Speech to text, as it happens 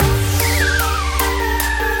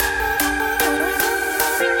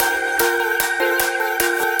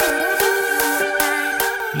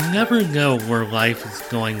never know where life is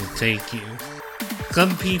going to take you.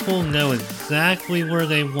 Some people know exactly where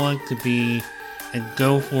they want to be and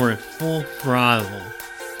go for it full throttle.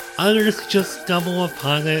 Others just stumble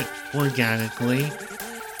upon it organically.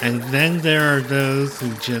 And then there are those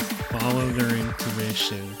who just follow their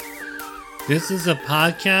intuition. This is a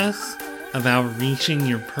podcast about reaching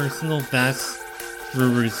your personal best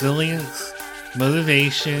through resilience,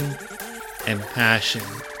 motivation, and passion.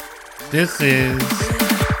 This is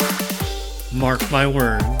Mark My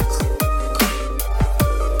Words.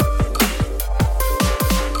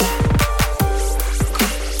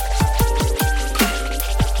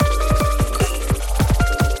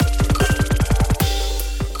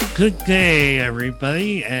 Good day,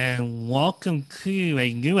 everybody, and welcome to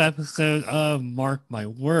a new episode of Mark My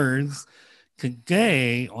Words.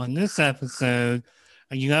 Today, on this episode,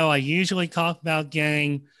 I usually talk about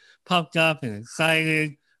getting pumped up and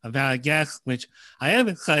excited about a guest, which I am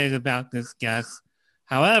excited about this guest.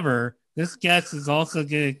 However, this guest is also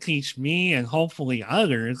going to teach me and hopefully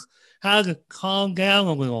others how to calm down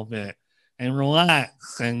a little bit and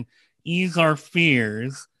relax and ease our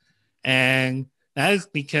fears. And that is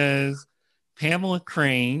because Pamela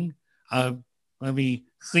Crane, let me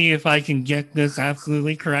see if I can get this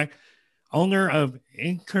absolutely correct, owner of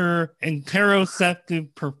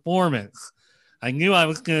Interoceptive Performance. I knew I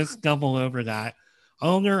was going to stumble over that.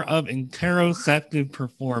 Owner of Interoceptive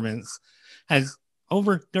Performance has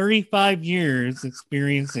over 35 years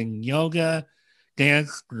experience in yoga,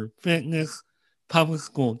 dance, group fitness, public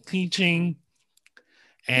school teaching,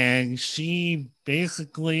 and she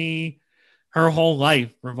basically, her whole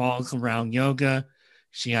life revolves around yoga.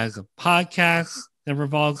 She has a podcast that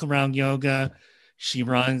revolves around yoga. She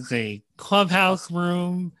runs a clubhouse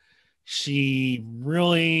room. She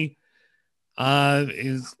really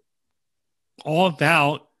is all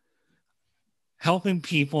about helping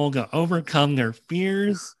people to overcome their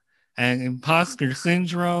fears and imposter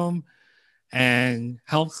syndrome and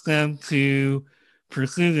helps them to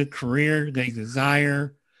pursue the career they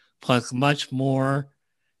desire, plus much more.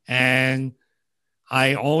 And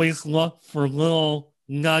I always look for little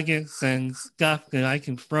nuggets and stuff that I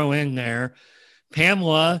can throw in there.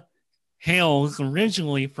 Pamela hails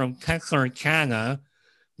originally from Texarkana,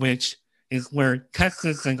 which is where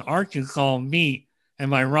Texas and Arkansas meet.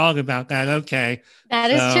 Am I wrong about that? Okay. That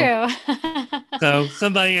is true. So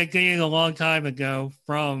somebody I dated a long time ago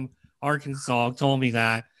from Arkansas told me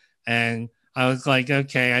that. And I was like,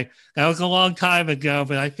 okay, that was a long time ago,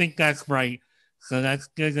 but I think that's right. So that's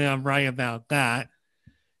good that I'm right about that.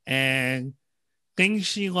 And things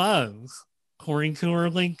she loves, according to her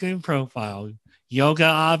LinkedIn profile: yoga,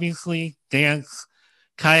 obviously, dance,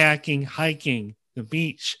 kayaking, hiking, the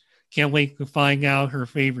beach. Can't wait to find out her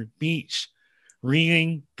favorite beach.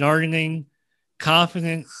 Reading, gardening,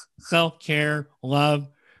 confidence, self-care, love,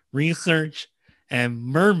 research, and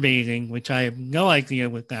mermaiding, which I have no idea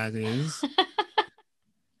what that is.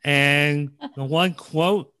 And the one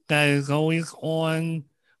quote that is always on,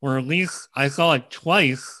 or at least I saw it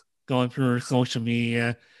twice going through her social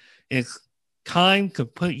media, it's time to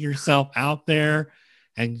put yourself out there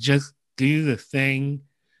and just do the thing.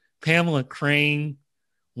 Pamela Crane,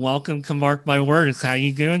 welcome to Mark My Words. How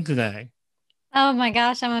you doing today? Oh my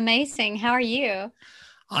gosh, I'm amazing. How are you?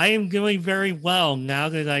 I am doing very well now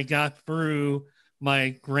that I got through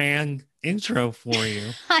my grand intro for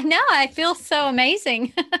you. I know. I feel so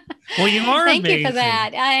amazing. Well, you are Thank you amazing. for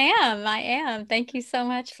that. I am. Thank you so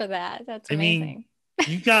much for that. That's amazing.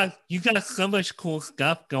 You got so much cool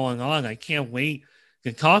stuff going on. I can't wait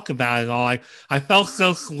to talk about it all. I felt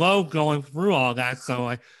so slow going through all that, so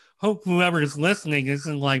I hope whoever is listening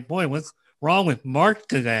isn't like, boy, what's wrong with Mark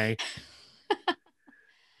today?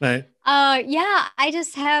 But yeah, I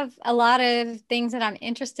just have a lot of things that I'm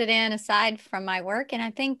interested in aside from my work. And I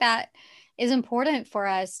think that is important for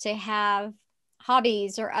us to have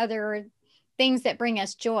hobbies or other things that bring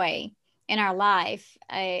us joy in our life.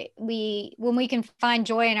 When we can find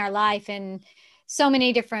joy in our life in so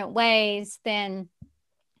many different ways, then,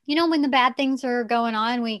 when the bad things are going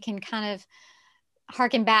on, we can kind of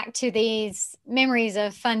harken back to these memories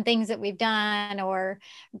of fun things that we've done or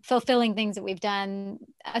fulfilling things that we've done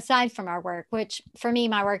aside from our work, which for me,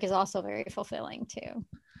 my work is also very fulfilling too.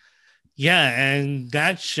 yeah, and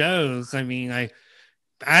that shows. I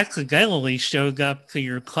accidentally showed up to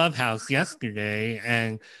your clubhouse yesterday,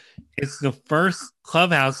 and it's the first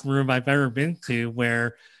clubhouse room I've ever been to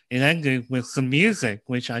where it ended with some music,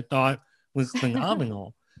 which I thought was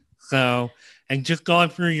phenomenal. So, and just going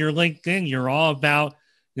through your LinkedIn, you're all about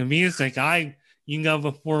the music.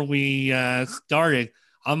 Before we started,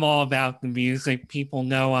 I'm all about the music. People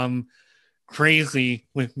know I'm crazy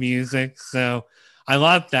with music. So I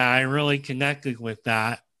love that. I really connected with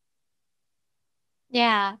that.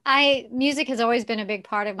 Yeah, music has always been a big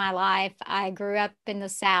part of my life. I grew up in the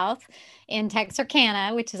South in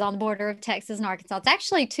Texarkana, which is on the border of Texas and Arkansas. It's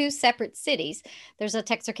actually two separate cities. There's a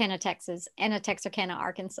Texarkana, Texas, and a Texarkana,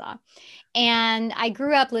 Arkansas. And I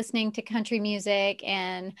grew up listening to country music,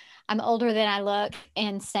 and I'm older than I look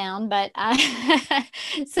and sound, but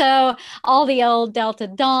so all the old Delta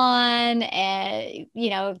Dawn and,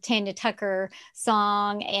 Tanya Tucker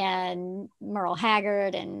song and Merle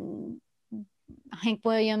Haggard and Hank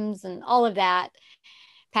Williams and all of that,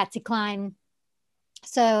 Patsy Cline.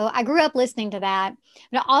 So I grew up listening to that,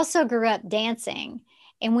 but I also grew up dancing.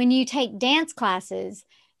 And when you take dance classes,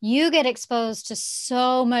 you get exposed to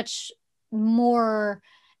so much more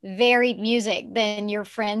varied music than your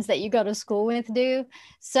friends that you go to school with do.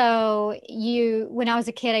 So when I was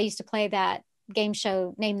a kid, I used to play that game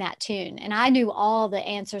show, Name That Tune. And I knew all the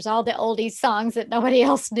answers, all the oldies songs that nobody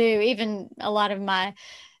else knew. Even a lot of my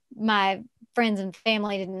friends and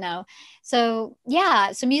family didn't know. So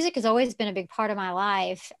yeah, so music has always been a big part of my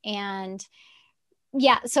life. And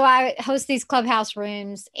yeah, so I host these clubhouse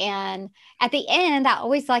rooms, and at the end I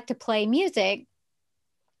always like to play music,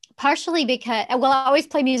 partially because, well, I always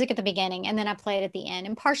play music at the beginning and then I play it at the end,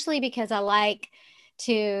 and partially because I like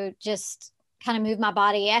to just kind of move my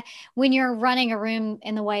body. When you're running a room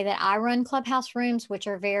in the way that I run clubhouse rooms, which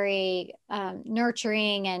are very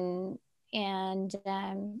nurturing, and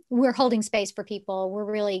we're holding space for people. We're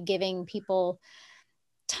really giving people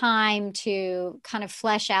time to kind of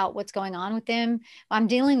flesh out what's going on with them. I'm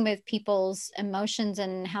dealing with people's emotions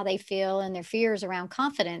and how they feel and their fears around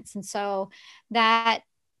confidence. And so that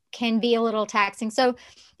can be a little taxing. So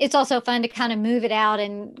it's also fun to kind of move it out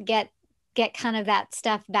and get kind of that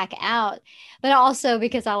stuff back out, but also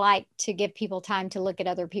because I like to give people time to look at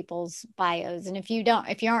other people's bios. And if you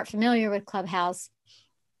aren't familiar with Clubhouse,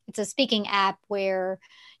 it's a speaking app where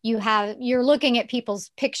you're looking at people's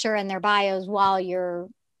picture and their bios while you're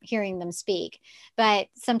hearing them speak. But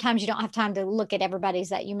sometimes you don't have time to look at everybody's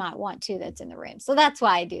that you might want to that's in the room. So that's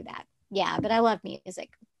why I do that. Yeah, but I love music.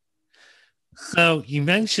 So you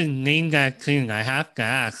mentioned Name That Tune. I have to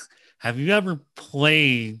ask, have you ever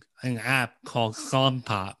played an app called Song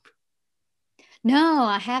Pop? No,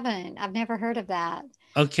 I haven't. I've never heard of that.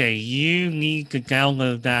 Okay, you need to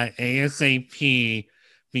download that ASAP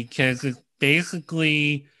because it's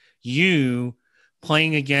basically you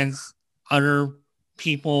playing against other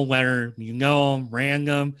people, whether you know them,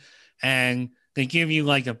 random, and they give you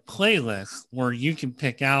like a playlist where you can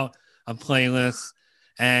pick out a playlist,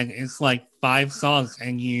 and it's like 5 songs,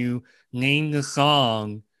 and you name the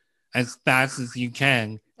song as fast as you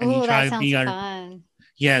can, and you Oh, try that to be sounds our fun.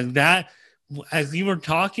 yeah, that as you were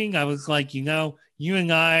talking, I was like, you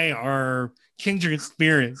and I are kindred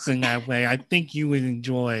spirits in that way. I think you would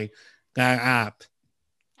enjoy that app.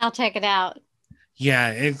 I'll check it out.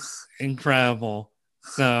 Yeah, it's incredible.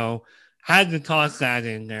 So had to toss that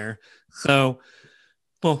in there. So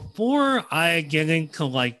before I get into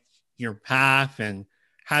like your path and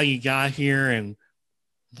how you got here and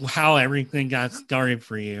how everything got started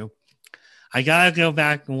for you, I gotta go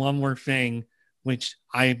back to one more thing, which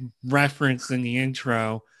I referenced in the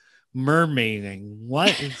intro, mermaiding.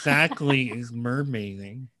 What exactly is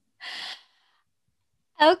mermaiding?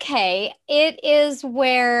 Okay, it is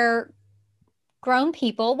where grown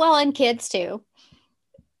people, well, and kids too,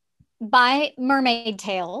 buy mermaid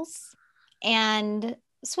tails and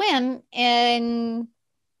swim in,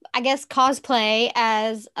 I guess, cosplay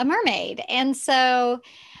as a mermaid. And so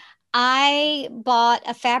I bought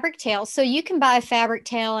a fabric tail. So you can buy a fabric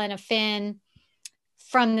tail and a fin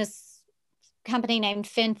from this company named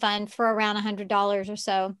Fin Fun for around $100 or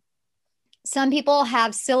so. Some people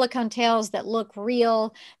have silicone tails that look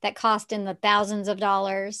real, that cost in the thousands of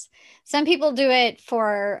dollars. Some people do it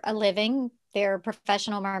for a living. They're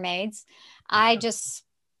professional mermaids. I just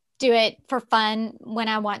do it for fun when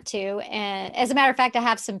I want to. And as a matter of fact, I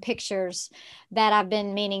have some pictures that I've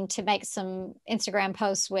been meaning to make some Instagram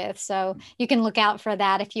posts with. So you can look out for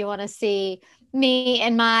that if you want to see me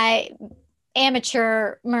and my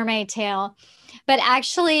amateur mermaid tail. But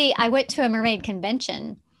actually, I went to a mermaid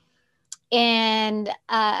convention and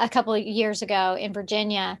a couple of years ago in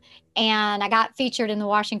Virginia, and I got featured in the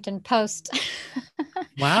Washington Post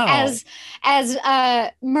Wow. as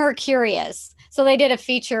Mercurius. So they did a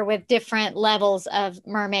feature with different levels of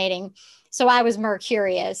mermaiding. So I was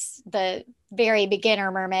Mercurius, the very beginner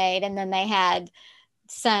mermaid, and then they had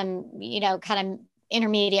some, kind of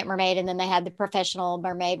intermediate mermaid, and then they had the professional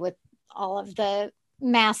mermaid with all of the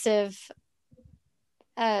massive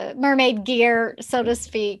mermaid gear, so to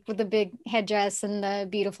speak, with the big headdress and the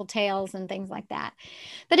beautiful tails and things like that.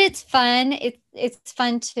 But it's fun. It's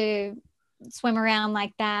fun to swim around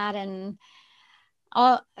like that. And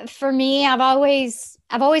for me, I've always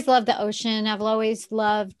loved the ocean. I've always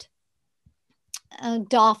loved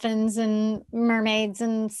dolphins and mermaids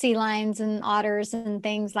and sea lions and otters and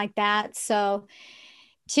things like that. So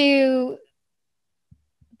to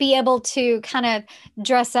be able to kind of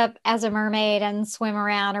dress up as a mermaid and swim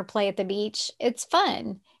around or play at the beach, it's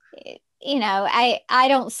fun. I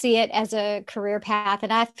don't see it as a career path.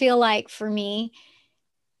 And I feel like for me,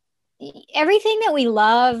 everything that we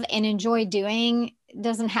love and enjoy doing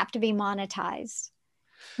doesn't have to be monetized.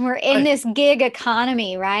 We're in this gig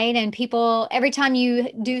economy, right? And people, every time you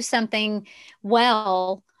do something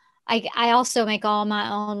well, I also make all my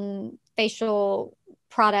own facial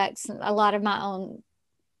products, a lot of my own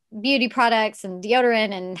beauty products and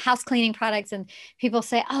deodorant and house cleaning products. And people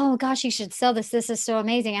say, oh gosh, you should sell this. This is so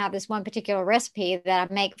amazing. I have this one particular recipe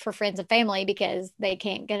that I make for friends and family because they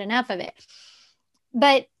can't get enough of it.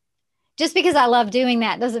 But just because I love doing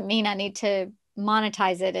that doesn't mean I need to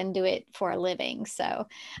monetize it and do it for a living. So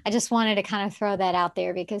I just wanted to kind of throw that out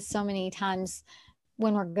there, because so many times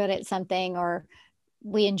when we're good at something or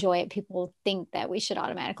we enjoy it, people think that we should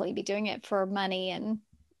automatically be doing it for money. And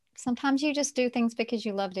sometimes you just do things because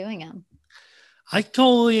you love doing them. I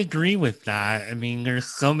totally agree with that. I mean, there's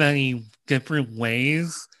so many different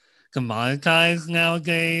ways to monetize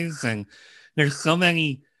nowadays, and there's so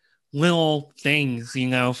many little things,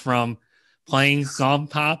 from playing song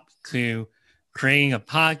pop to creating a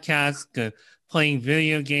podcast to playing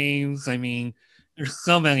video games. I mean, there's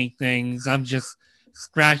so many things. I'm just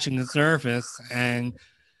scratching the surface, and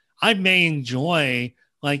I may enjoy,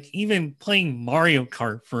 like, even playing Mario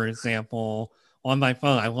Kart, for example, on my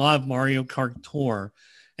phone. I love Mario Kart Tour.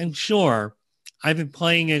 And sure, I've been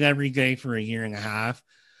playing it every day for a year and a half.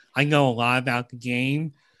 I know a lot about the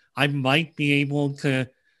game. I might be able to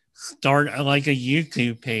start like a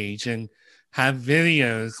YouTube page and have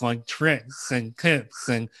videos like tricks and tips,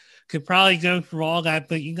 and could probably go through all that.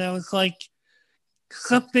 But, it's like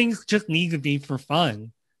some things just need to be for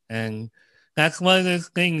fun. And that's one of those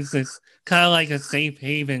things that's kind of like a safe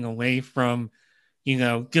haven away from,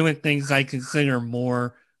 doing things I consider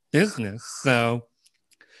more business. So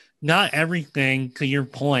not everything, to your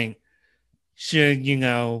point, should,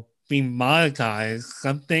 be monetized.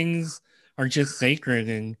 Some things are just sacred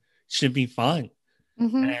and should be fun.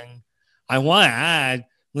 Mm-hmm. And I want to add,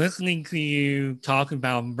 listening to you talk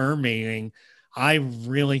about mermaiding, I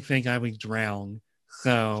really think I would drown.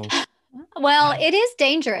 So, well, it is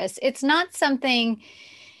dangerous. It's not something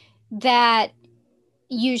that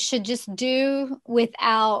you should just do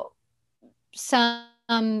without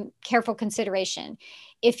some careful consideration.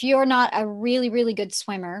 If you're not a really, really good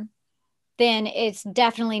swimmer, then it's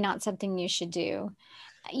definitely not something you should do.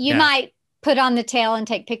 You might put on the tail and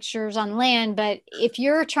take pictures on land, but if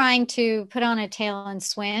you're trying to put on a tail and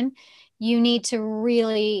swim, you need to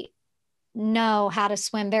really know how to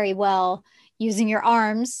swim very well using your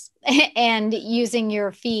arms and using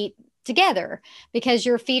your feet together, because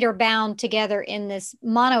your feet are bound together in this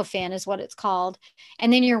monofin is what it's called,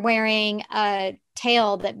 and then you're wearing a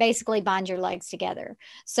tail that basically binds your legs together.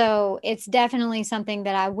 So it's definitely something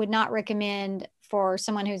that I would not recommend for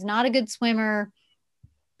someone who's not a good swimmer,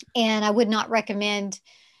 and I would not recommend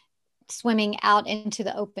swimming out into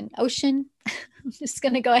the open ocean. I'm just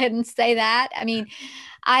going to go ahead and say that. I mean,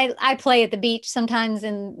 I play at the beach sometimes,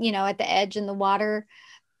 and at the edge in the water,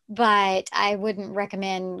 but I wouldn't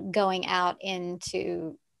recommend going out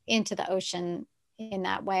into the ocean in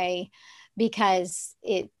that way, because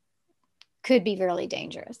it could be really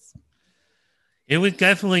dangerous. It would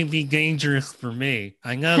definitely be dangerous for me.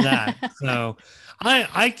 I know that. So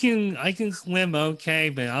I can swim okay,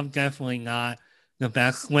 but I'm definitely not the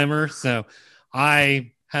best swimmer. So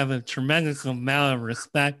I have a tremendous amount of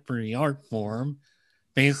respect for the art form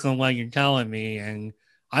based on what you're telling me, and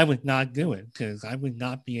I would not do it because I would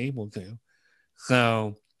not be able to.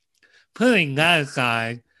 So putting that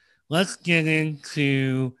aside, let's get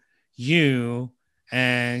into you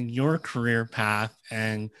and your career path.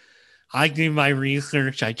 And I do my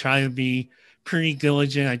research. I try to be pretty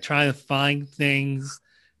diligent. I try to find things.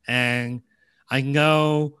 And I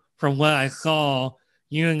know from what I saw,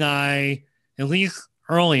 you and I, at least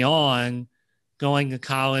early on, going to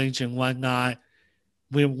college and whatnot,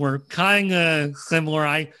 we were kind of similar.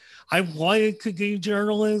 I wanted to do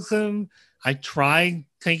journalism. I tried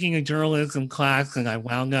taking a journalism class and I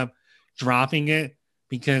wound up dropping it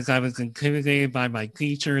because I was intimidated by my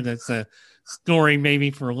teacher. That's a story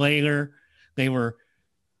maybe for later. They were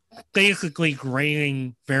basically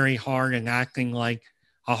grading very hard and acting like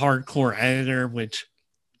a hardcore editor, which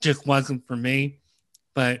just wasn't for me.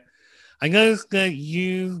 But I noticed that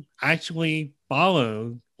you actually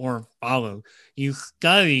you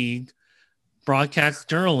studied broadcast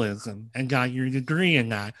journalism and got your degree in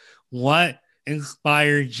that. What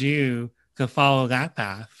inspired you to follow that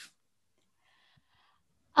path?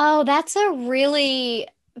 Oh, that's a really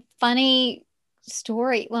funny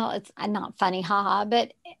story. Well, it's not funny, haha,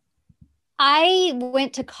 but I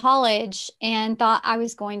went to college and thought I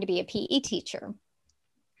was going to be a PE teacher.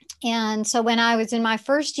 And so when I was in my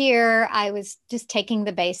first year, I was just taking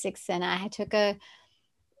the basics and I took a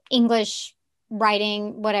English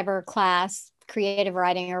writing, whatever class, creative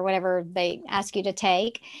writing or whatever they ask you to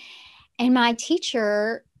take. And my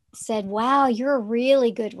teacher said, "Wow, you're a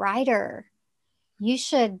really good writer. You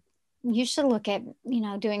should look at,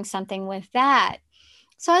 doing something with that."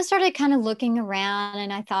 So I started kind of looking around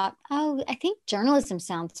and I thought, "Oh, I think journalism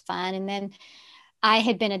sounds fun." And then I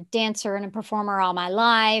had been a dancer and a performer all my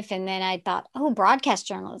life. And then I thought, "Oh, broadcast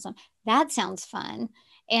journalism, that sounds fun."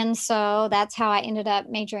 And so that's how I ended up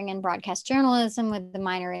majoring in broadcast journalism with the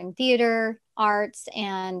minor in theater arts.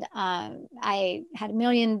 And I had a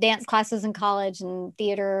million dance classes in college and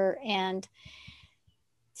theater. And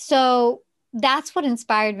so that's what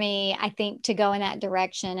inspired me, I think, to go in that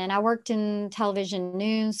direction. And I worked in television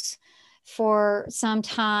news for some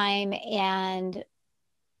time, and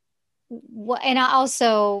I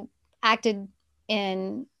also acted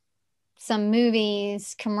in some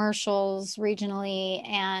movies, commercials regionally.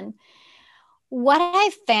 And what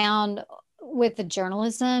I found with the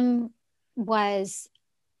journalism was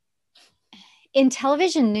in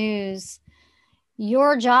television news,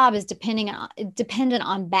 your job is dependent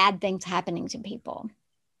on bad things happening to people.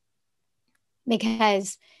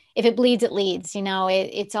 Because if it bleeds, it leads.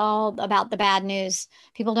 It's all about the bad news.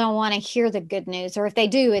 People don't want to hear the good news. Or if they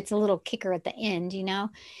do, it's a little kicker at the end.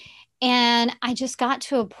 And I just got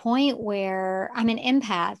to a point where I'm an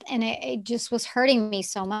empath, and it just was hurting me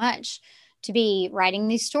so much to be writing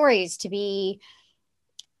these stories, to be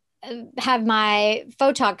have my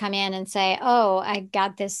photog come in and say, "Oh, I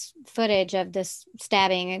got this footage of this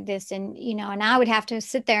stabbing and this," and and I would have to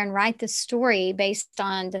sit there and write this story based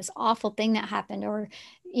on this awful thing that happened, or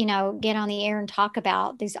get on the air and talk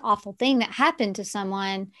about this awful thing that happened to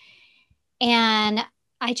someone. And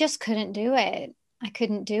I just couldn't do it. I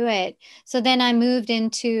couldn't do it. So then I moved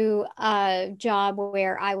into a job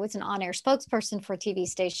where I was an on-air spokesperson for a TV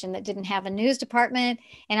station that didn't have a news department.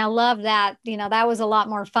 And I love that. That was a lot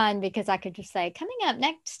more fun because I could just say, "Coming up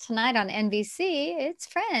next tonight on NBC, it's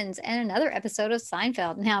Friends and another episode of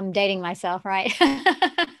Seinfeld." Now I'm dating myself, right?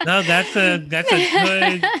 No, that's a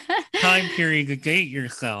good time period to date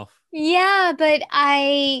yourself. Yeah, but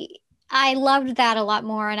I loved that a lot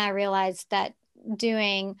more, and I realized that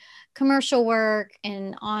doing commercial work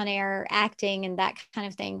and on-air acting and that kind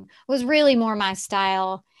of thing was really more my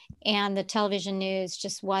style, and the television news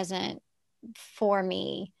just wasn't for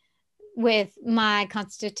me with my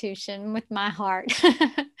constitution, with my heart.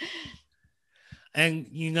 And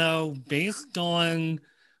based on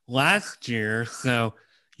last year, so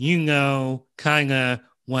kind of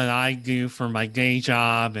what I do for my day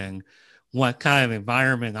job and what kind of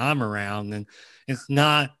environment I'm around. And it's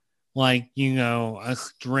not like, a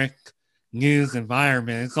strict news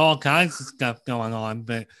environment. It's all kinds of stuff going on.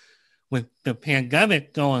 But with the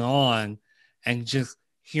pandemic going on and just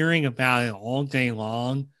hearing about it all day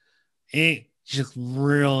long, it just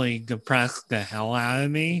really depressed the hell out of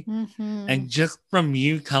me. Mm-hmm. And just from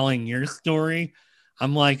you telling your story,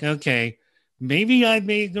 I'm like, okay, maybe I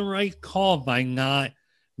made the right call by not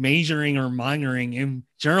majoring or minoring in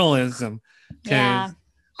journalism, because Yeah.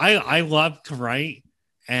 I love to write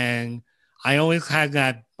and I always had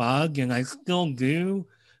that bug and I still do,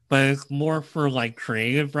 but it's more for like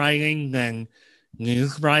creative writing than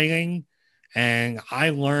news writing. And I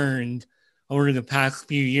learned over the past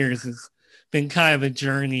few years, it's been kind of a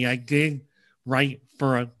journey. I did write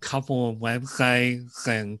for a couple of websites,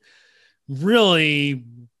 and really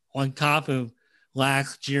on top of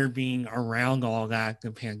last year being around all that,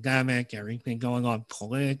 the pandemic, everything going on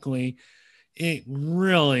politically, it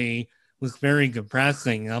really was very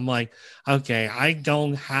depressing. I'm like, okay, I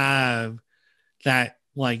don't have that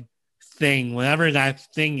like thing, whatever that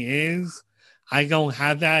thing is. I don't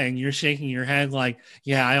have that, and you're shaking your head like,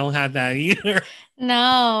 yeah, I don't have that either.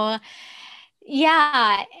 No.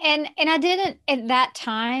 Yeah, and I didn't at that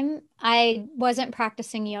time, I wasn't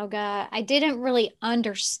practicing yoga. I didn't really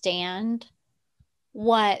understand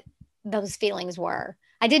what those feelings were.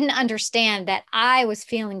 I didn't understand that I was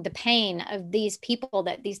feeling the pain of these people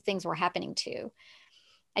that these things were happening to.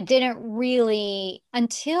 I didn't really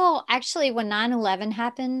until actually when 9/11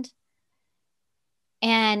 happened.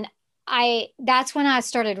 And that's when I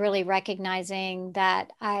started really recognizing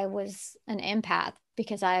that I was an empath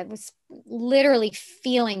because I was literally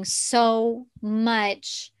feeling so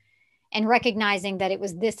much and recognizing that it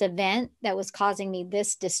was this event that was causing me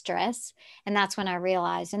this distress. And that's when I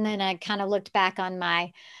realized. And then I kind of looked back on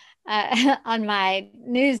my on my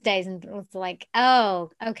news days and was like,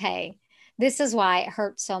 oh, okay. This is why it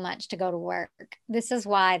hurts so much to go to work. This is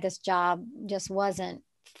why this job just wasn't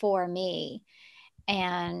for me.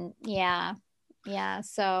 And yeah.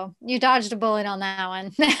 So you dodged a bullet on that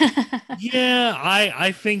one. Yeah,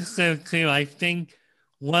 I think so too. I think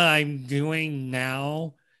what I'm doing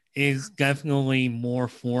now is definitely more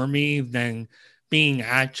for me than being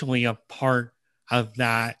actually a part of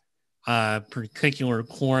that particular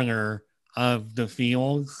corner of the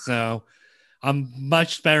field. So I'm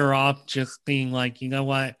much better off just being like, you know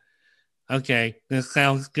what? Okay, this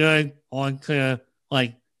sounds good. On to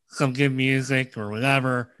like some good music or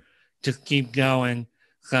whatever. Just keep going.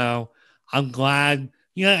 So I'm glad,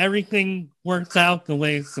 everything works out the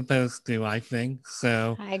way it's supposed to, I think.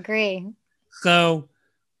 So, I agree. so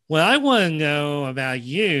what I want to know about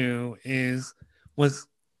you is, was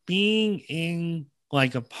being in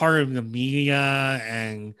like a part of the media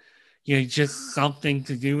and just something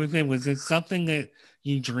to do with it? Was it something that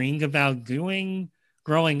you dreamed about doing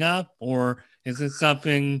growing up, or is it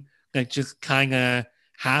something that just kind of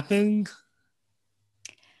happened?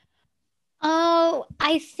 Oh,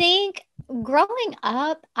 I think growing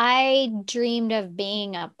up, I dreamed of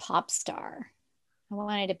being a pop star. I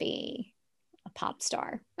wanted to be a pop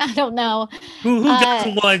star. I don't know. Who Uh,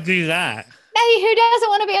 doesn't want to do that? Maybe who doesn't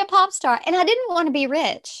want to be a pop star? And I didn't want to be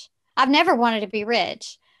rich. I've never wanted to be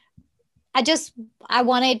rich. I just I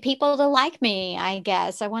wanted people to like me, I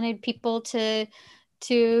guess. I wanted people to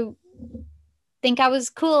think I was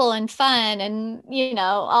cool and fun and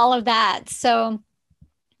all of that. So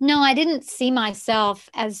no, I didn't see myself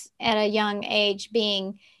as at a young age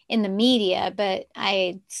being in the media, but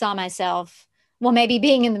I saw myself, well, maybe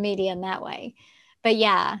being in the media in that way. But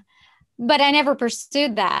yeah, but I never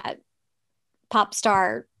pursued that pop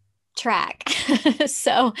star track.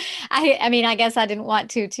 So I mean, I guess I didn't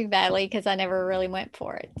want to too badly because I never really went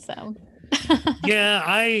for it. So Yeah,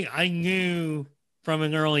 I knew from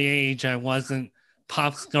an early age I wasn't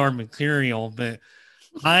pop star material, but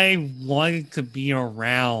I wanted to be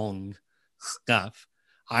around stuff.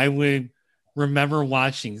 I would remember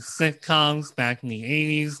watching sitcoms back in the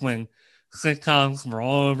 80s when sitcoms were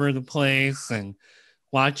all over the place, and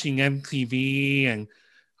watching MTV. And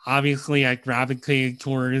obviously, I gravitated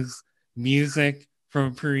towards music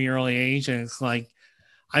from a pretty early age. And it's like,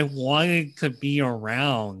 I wanted to be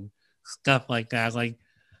around stuff like that. Like,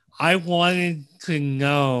 I wanted to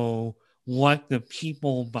know what the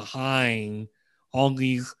people behind all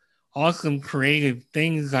these awesome creative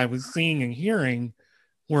things I was seeing and hearing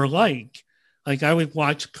were like. Like, I would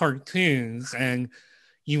watch cartoons and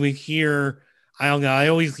you would hear, I don't know, I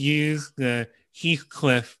always use the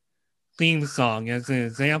Heathcliff theme song as an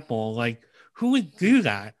example. Like, who would do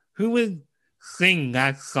that? Who would sing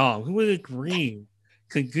that song? Who would agree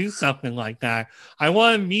to do something like that? I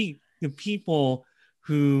want to meet the people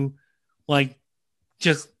who like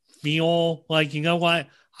just feel like, you know what?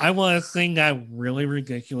 I want to sing that really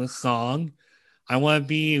ridiculous song. I want to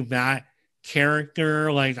be that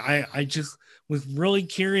character. Like I just was really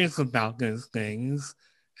curious about those things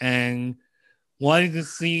and wanted to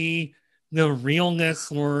see the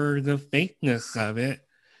realness or the fakeness of it.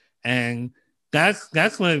 And that's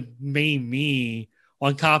what made me,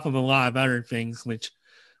 on top of a lot of other things, which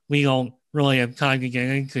we don't really have time to get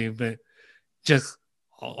into, but just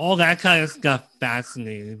all that kind of stuff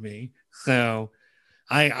fascinated me. So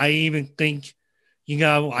I even think,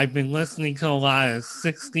 I've been listening to a lot of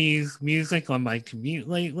 60s music on my commute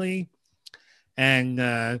lately. And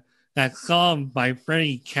that song by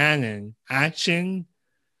Freddie Cannon, Action,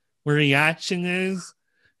 where the action is,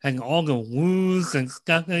 and all the woos and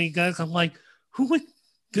stuff that he does, I'm like, who would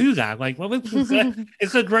do that? Like, what would possess?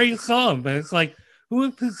 It's a great song, but it's like, who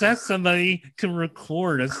would possess somebody to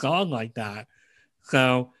record a song like that?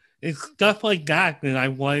 So it's stuff like that that I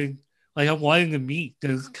wanted, like I wanted to meet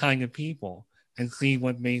those kind of people and see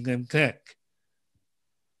what made them tick.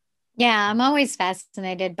 yeah, I'm always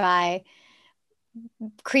fascinated by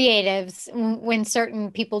creatives when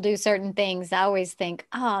certain people do certain things. I always think,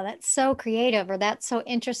 oh, that's so creative or that's so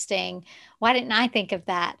interesting. Why didn't I think of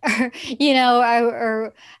that? Or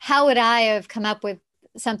or how would I have come up with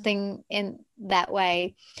something in that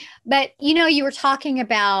way? But you were talking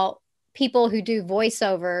about people who do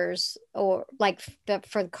voiceovers or like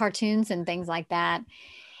for cartoons and things like that.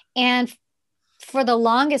 And for the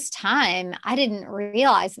longest time, I didn't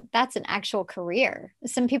realize that that's an actual career.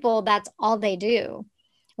 Some people, that's all they do.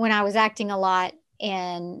 When I was acting a lot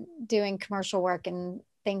and doing commercial work and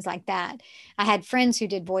things like that, I had friends who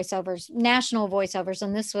did voiceovers, national voiceovers.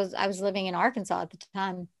 And I was living in Arkansas at the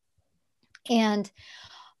time.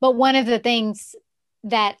 But one of the things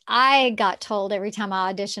that I got told every time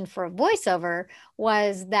I auditioned for a voiceover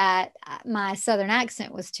was that my Southern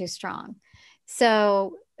accent was too strong.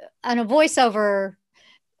 So on a voiceover,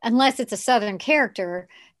 unless it's a Southern character,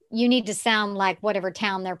 you need to sound like whatever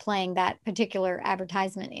town they're playing that particular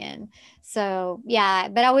advertisement in. So yeah,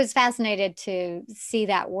 but I was fascinated to see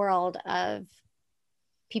that world of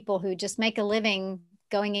people who just make a living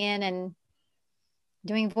going in and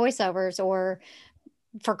doing voiceovers or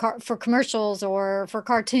for commercials or for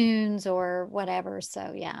cartoons or whatever.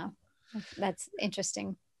 So yeah, that's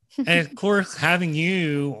interesting. And of course, having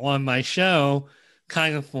you on my show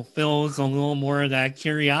kind of fulfills a little more of that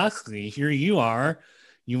curiosity. Here you are,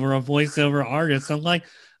 you were a voiceover artist. I'm like,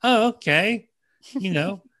 oh, okay. You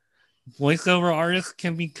know, voiceover artists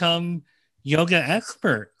can become yoga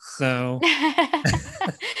experts. So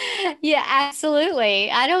Yeah, absolutely.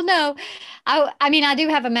 I don't know. I mean, I do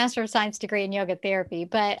have a Master of Science degree in yoga therapy,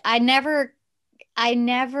 but I never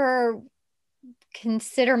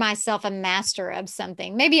consider myself a master of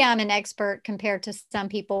something. Maybe I'm an expert compared to some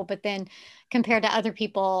people, but then compared to other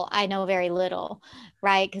people, I know very little,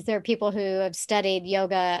 right? Because there are people who have studied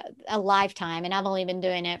yoga a lifetime, and I've only been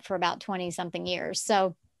doing it for about 20 something years.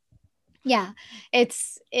 So yeah,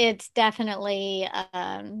 it's definitely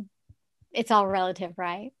it's all relative,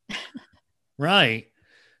 right? right.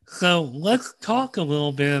 So let's talk a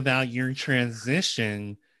little bit about your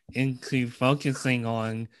transition into focusing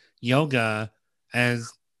on yoga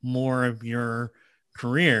as more of your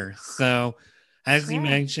career. So, as you Sure.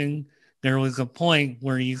 mentioned, there was a point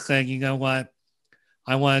where you said, you know what,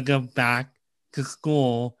 I want to go back to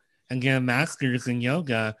school and get a master's in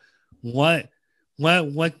yoga. What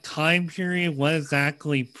what time period, what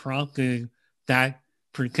exactly prompted that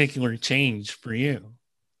particular change for you?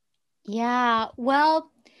 Yeah,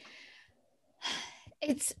 well,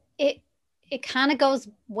 it's it kind of goes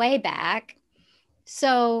way back.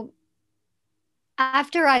 So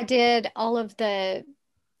after I did all of the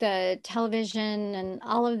television and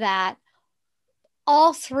all of that,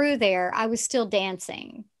 all through there, I was still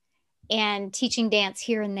dancing and teaching dance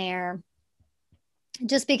here and there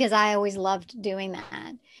just because I always loved doing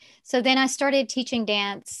that. So then I started teaching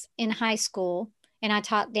dance in high school, and I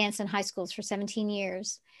taught dance in high schools for 17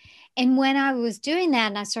 years. And when I was doing that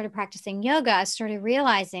and I started practicing yoga, I started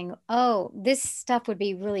realizing, oh, this stuff would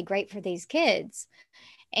be really great for these kids.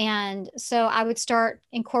 And so I would start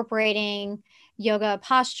incorporating yoga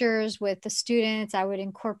postures with the students. I would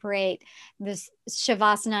incorporate this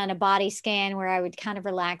shavasana and a body scan where I would kind of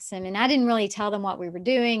relax them. And I didn't really tell them what we were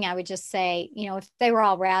doing. I would just say, you know, if they were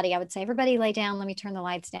all rowdy, I would say, everybody lay down, let me turn the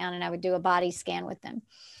lights down. And I would do a body scan with them.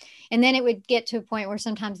 And then it would get to a point where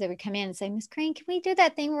sometimes they would come in and say, Miss Crane, can we do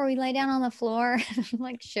that thing where we lay down on the floor? I'm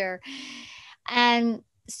like, sure. And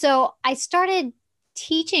so I started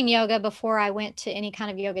teaching yoga before I went to any kind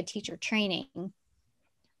of yoga teacher training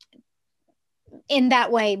in that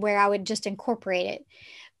way where I would just incorporate it.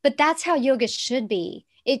 But that's how yoga should be.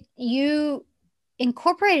 You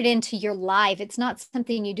incorporate it into your life. It's not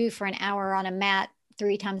something you do for an hour on a mat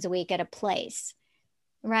 3 times a week at a place,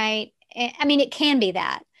 right? I mean, it can be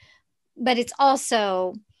that, but it's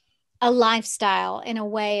also a lifestyle and a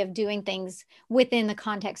way of doing things within the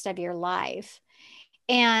context of your life.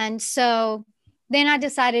 And so then I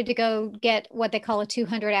decided to go get what they call a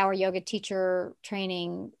 200-hour yoga teacher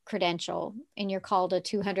training credential, and you're called a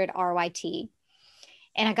 200 RYT.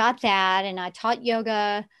 And I got that, and I taught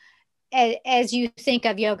yoga as you think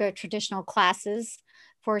of yoga traditional classes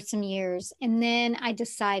for some years. And then I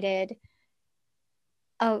decided,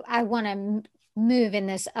 oh, I want to move in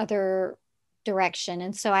this other direction.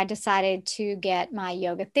 And so I decided to get my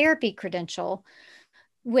yoga therapy credential,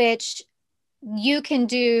 which you can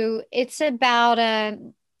do. It's about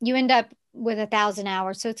you end up with 1,000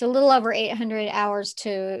 hours. So it's a little over 800 hours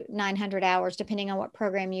to 900 hours, depending on what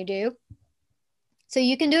program you do. So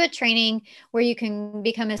you can do a training where you can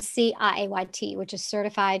become a CIAYT, which is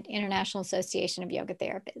Certified International Association of Yoga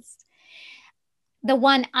Therapists. The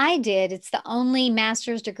one I did, it's the only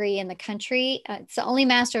master's degree in the country. It's the only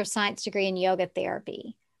Master of Science degree in yoga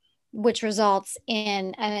therapy, which results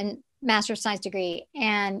in a Master of Science degree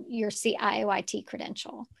and your CIAYT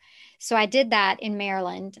credential. So I did that in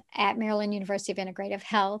Maryland at Maryland University of Integrative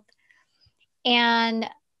Health. And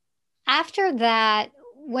After that,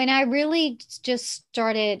 when I really just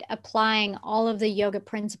started applying all of the yoga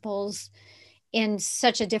principles in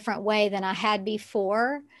such a different way than I had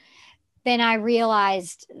before, then I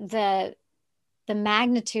realized the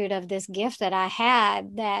magnitude of this gift that I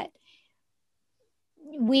had, that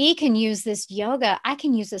we can use this yoga. I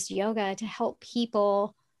can use this yoga to help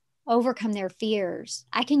people overcome their fears.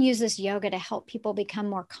 I can use this yoga to help people become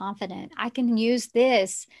more confident. I can use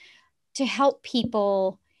this to help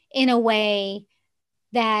people in a way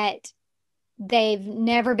that they've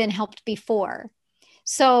never been helped before.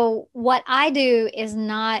 So, what I do is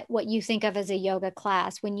not what you think of as a yoga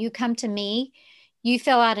class. When you come to me, you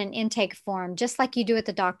fill out an intake form just like you do at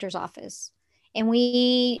the doctor's office. And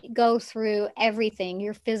we go through everything: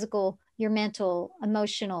 your physical, your mental,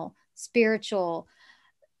 emotional, spiritual,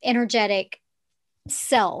 energetic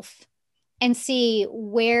self, and see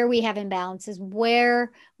where we have imbalances,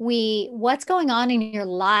 what's going on in your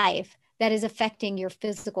life that is affecting your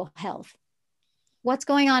physical health. What's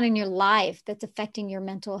going on in your life that's affecting your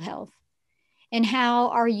mental health? And how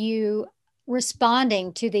are you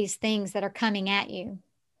responding to these things that are coming at you?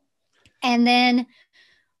 And then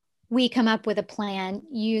we come up with a plan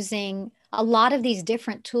using a lot of these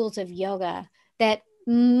different tools of yoga that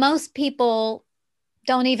most people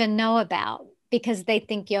don't even know about, because they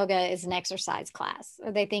think yoga is an exercise class,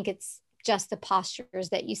 or they think it's just the postures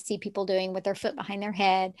that you see people doing with their foot behind their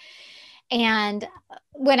head. And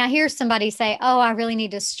when I hear somebody say, "Oh, I really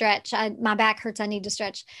need to stretch. My back hurts. I need to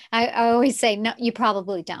stretch," I always say, "No, you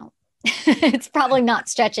probably don't." It's probably not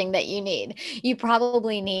stretching that you need. You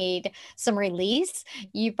probably need some release.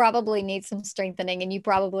 You probably need some strengthening, and you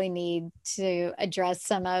probably need to address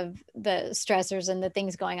some of the stressors and the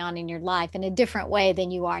things going on in your life in a different way than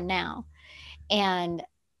you are now. And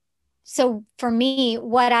so for me,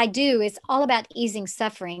 what I do is all about easing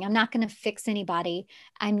suffering. I'm not going to fix anybody.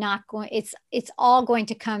 I'm not going, it's all going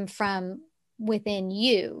to come from within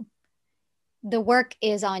you. The work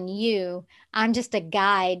is on you. I'm just a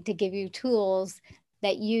guide to give you tools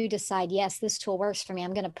that you decide, yes, this tool works for me.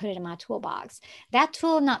 I'm going to put it in my toolbox. That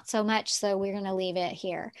tool, not so much. So we're going to leave it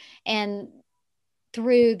here. And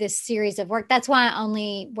through this series of work, that's why I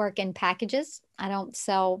only work in packages. I don't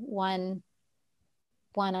sell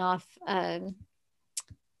one-off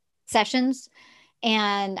sessions.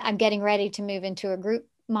 And I'm getting ready to move into a group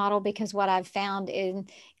model, because what I've found in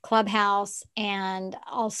Clubhouse and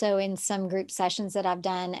also in some group sessions that I've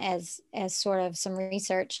done as sort of some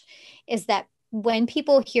research is that when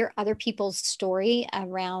people hear other people's story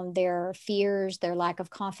around their fears, their lack of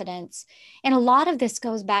confidence, and a lot of this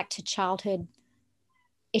goes back to childhood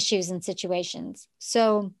issues and situations.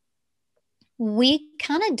 So we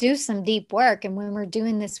kind of do some deep work. And when we're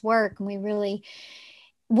doing this work, and we really,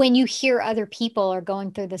 when you hear other people are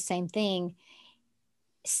going through the same thing,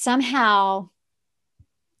 somehow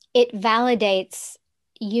it validates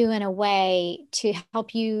you in a way to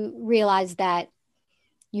help you realize that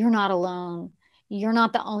you're not alone. You're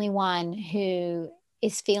not the only one who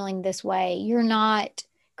is feeling this way. You're not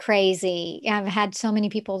crazy. I've had so many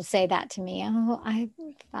people say that to me. Oh, I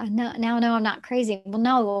know, now know I'm not crazy. Well,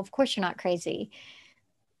 no, of course you're not crazy.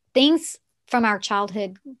 Things from our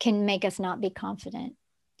childhood can make us not be confident.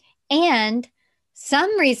 And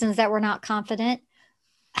some reasons that we're not confident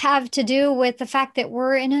have to do with the fact that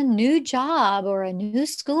we're in a new job or a new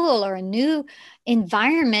school or a new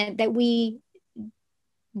environment that we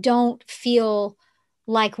don't feel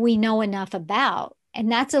like we know enough about. And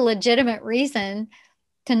that's a legitimate reason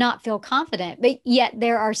to not feel confident. But yet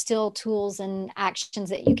there are still tools and actions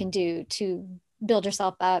that you can do to build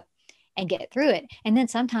yourself up and get through it. And then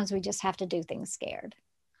sometimes we just have to do things scared.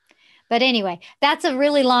 But anyway, that's a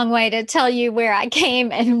really long way to tell you where I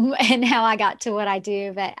came and how I got to what I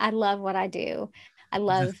do. But I love what I do. I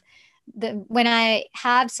love when I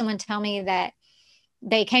have someone tell me that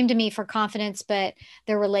they came to me for confidence, but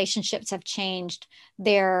their relationships have changed,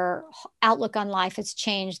 their outlook on life has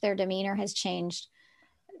changed, their demeanor has changed.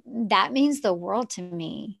 That means the world to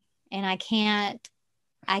me. And I can't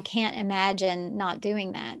imagine not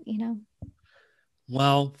doing that, you know?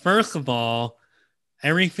 Well, first of all,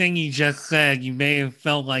 everything you just said, you may have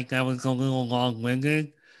felt like that was a little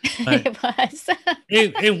long-winded, but It was.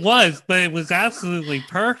 it was, but it was absolutely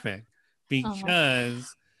perfect, Oh,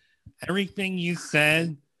 because everything you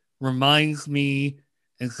said reminds me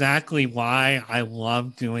exactly why I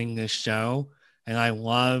love doing this show, and I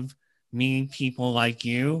love meeting people like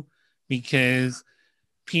you, because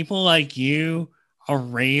people like you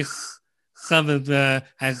erase some of the,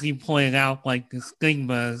 as you pointed out, like the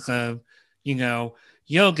stigmas of,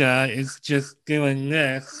 yoga is just doing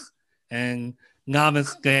this, and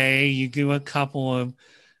namaste, you do a couple of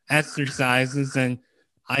exercises and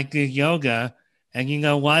I did yoga. And you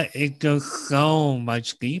know what? It goes so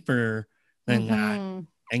much deeper than that. Mm-hmm.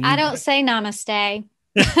 And I you, don't say namaste.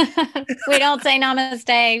 We don't say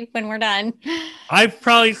namaste when we're done. I've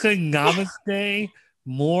probably said namaste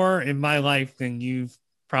more in my life than you've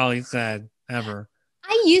probably said ever.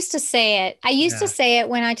 I used to say it. I used to Yeah. say it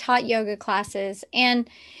when I taught yoga classes. And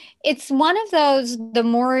it's one of those, the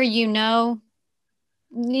more when you know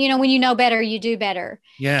better, you do better.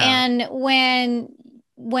 Yeah. And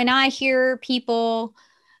when I hear people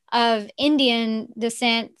of Indian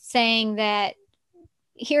descent saying that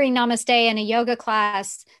hearing namaste in a yoga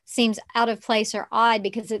class seems out of place or odd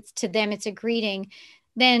because it's to them, it's a greeting,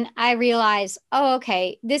 then I realize, oh,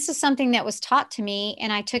 okay, this is something that was taught to me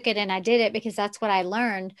and I took it and I did it because that's what I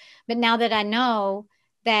learned. But now that I know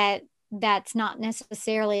that that's not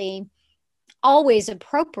necessarily always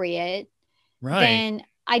appropriate, Right. then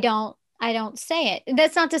I don't say it.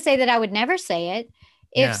 That's not to say that I would never say it.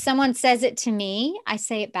 If Yeah. someone says it to me, I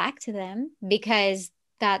say it back to them because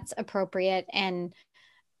that's appropriate. And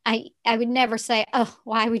I would never say, oh,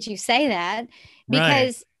 why would you say that? Right.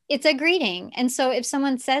 Because it's a greeting. And so if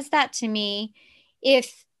someone says that to me,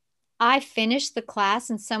 if I finish the class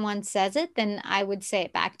and someone says it, then I would say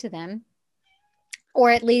it back to them, or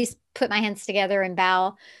at least put my hands together and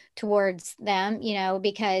bow towards them,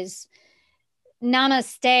 because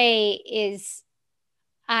namaste is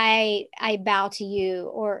I bow to you,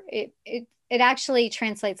 or it actually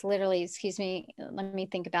translates literally. Excuse me, let me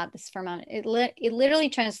think about this for a moment. It literally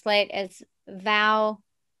translates as vow,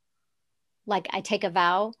 like I take a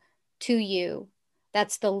vow to you.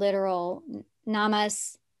 That's the literal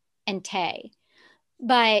namas and te.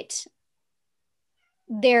 But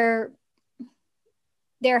there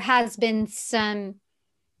there has been some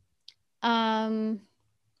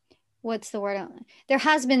what's the word? There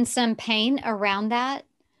has been some pain around that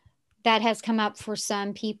has come up for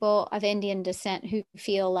some people of Indian descent who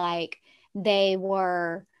feel like they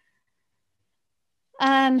were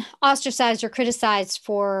ostracized or criticized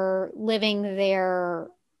for living their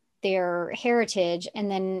heritage, and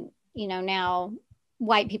then now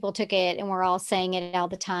white people took it and we're all saying it all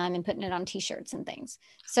the time and putting it on t-shirts and things.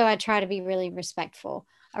 So I try to be really respectful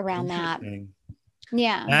around that. Interesting.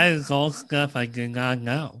 Yeah. That is all stuff I did not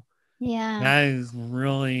know. Yeah. That is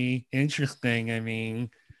really interesting. I mean,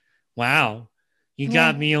 wow. You Yeah.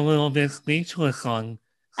 got me a little bit speechless on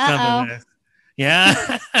some of Uh-oh. this.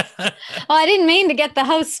 Yeah. Well, I didn't mean to get the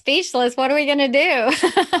host speechless. What are we going to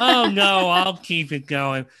Oh do? no, I'll keep it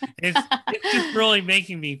going. It's just really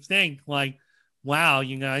making me think like, wow,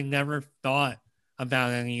 I never thought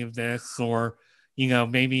about any of this, or,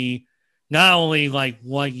 maybe not only like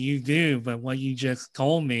what you do, but what you just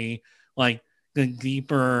told me, like the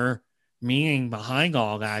deeper meaning behind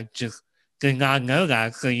all that. Just did not know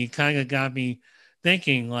that. So you kind of got me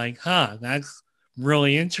thinking like, huh, that's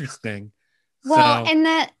really interesting. Well, So and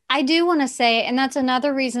that I do want to say, and that's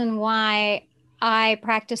another reason why I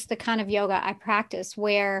practice the kind of yoga I practice,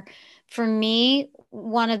 where for me,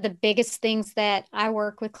 one of the biggest things that I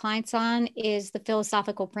work with clients on is the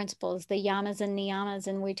philosophical principles, the yamas and niyamas.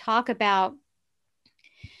 And we talk about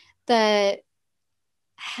the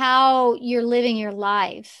how you're living your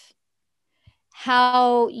life,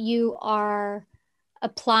 how you are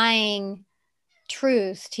applying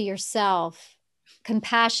truth to yourself,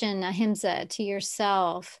 compassion, ahimsa to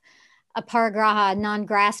yourself, aparigraha,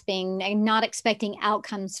 non-grasping, and not expecting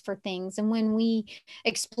outcomes for things. And when we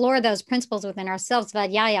explore those principles within ourselves,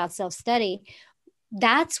 vadhyaya, self-study,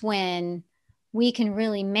 that's when we can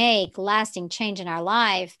really make lasting change in our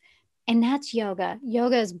life. And that's yoga.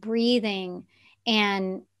 Yoga is breathing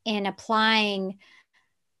and applying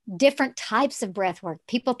different types of breath work.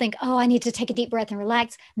 People think, oh, I need to take a deep breath and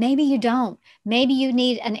relax. Maybe you don't. Maybe you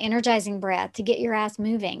need an energizing breath to get your ass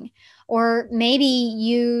moving. Or maybe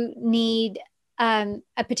you need a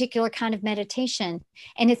particular kind of meditation.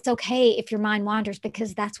 And it's okay if your mind wanders,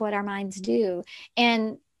 because that's what our minds do.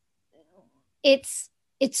 And it's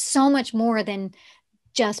so much more than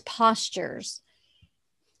just postures.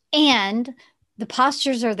 And the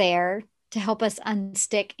postures are there to help us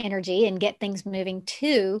unstick energy and get things moving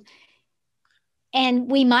too. And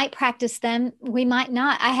we might practice them, we might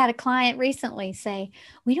not. I had a client recently say,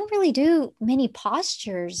 we don't really do many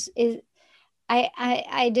postures.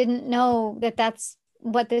 I didn't know that that's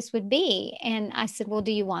what this would be. And I said, well,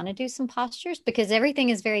 do you want to do some postures? Because everything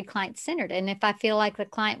is very client centered. And if I feel like the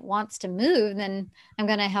client wants to move, then I'm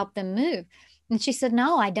going to help them move. And she said,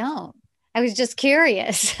 no, I don't. I was just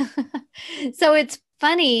curious. So it's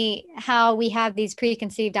funny how we have these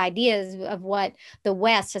preconceived ideas of what the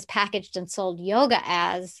West has packaged and sold yoga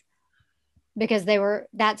as. because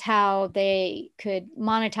that's how they could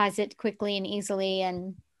monetize it quickly and easily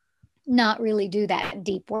and not really do that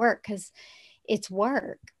deep work, because it's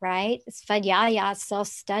work, right? It's Svadhyaya,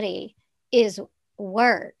 self-study is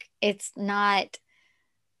work. It's not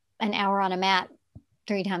an hour on a mat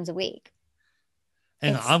 3 times a week.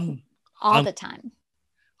 And It's all the time.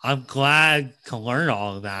 I'm glad to learn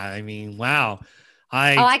all of that. I mean, wow.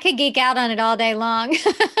 I could geek out on it all day long.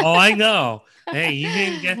 Oh, I know. Hey, you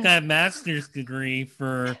didn't get that master's degree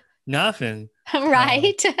for nothing.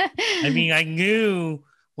 Right. I mean, I knew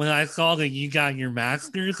when I saw that you got your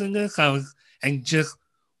master's in this, and just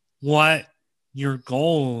what your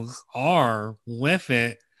goals are with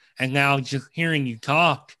it. And now just hearing you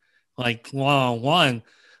talk like one on one,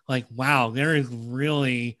 like, wow, there is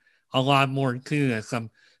really a lot more to this. I'm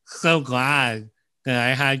so glad that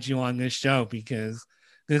I had you on this show, because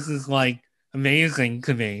this is like amazing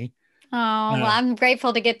to me. Oh, well, I'm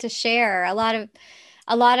grateful to get to share a lot of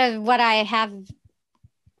what I have,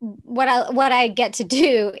 what I get to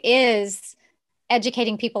do is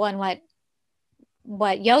educating people on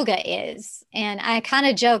what yoga is. And I kind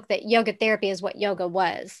of joke that yoga therapy is what yoga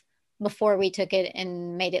was before we took it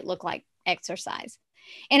and made it look like exercise.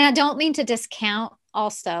 And I don't mean to discount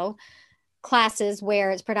also classes where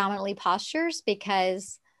it's predominantly postures,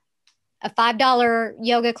 because a $5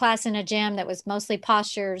 yoga class in a gym that was mostly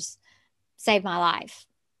postures saved my life.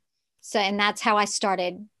 So, and that's how I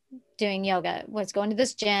started doing yoga, was going to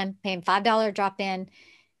this gym, paying $5 drop in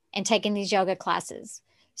and taking these yoga classes.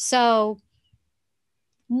 So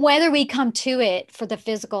whether we come to it for the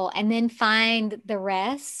physical and then find the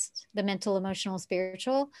rest, the mental, emotional,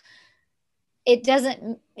 spiritual,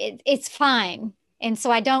 it's fine. And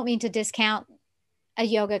so I don't mean to discount a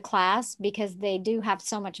yoga class, because they do have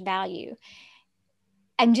so much value.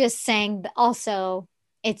 I'm just saying that also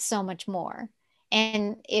it's so much more.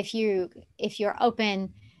 And if you're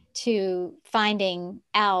open to finding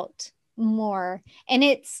out more, and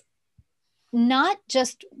it's not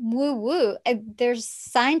just woo woo. There's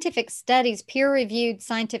scientific studies, peer reviewed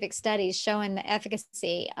scientific studies showing the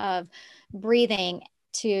efficacy of breathing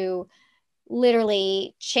to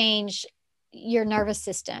literally change your nervous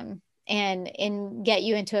system and get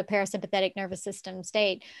you into a parasympathetic nervous system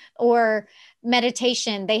state. Or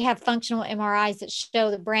meditation, they have functional MRIs that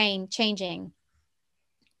show the brain changing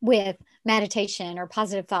with meditation or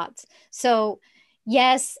positive thoughts. So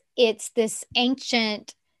yes, it's this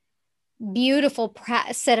ancient, beautiful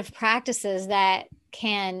set of practices that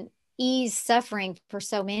can ease suffering for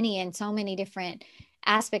so many and so many different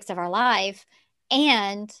aspects of our life.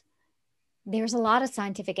 And there's a lot of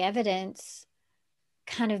scientific evidence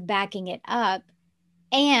kind of backing it up.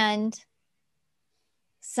 And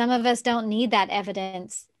some of us don't need that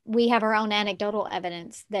evidence. We have our own anecdotal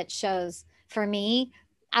evidence that shows. For me,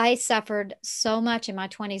 I suffered so much in my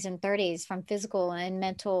 20s and 30s from physical and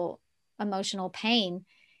mental, emotional pain.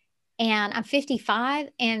 And I'm 55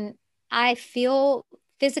 and I feel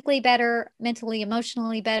physically better, mentally,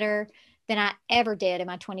 emotionally better than I ever did in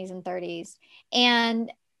my 20s and 30s.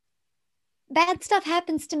 And bad stuff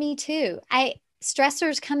happens to me too.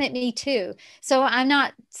 Stressors come at me too. So I'm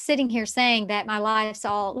not sitting here saying that my life's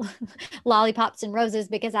all lollipops and roses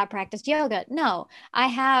because I practiced yoga. No, I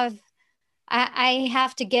have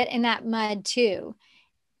to get in that mud too.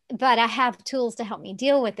 But I have tools to help me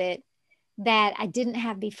deal with it that I didn't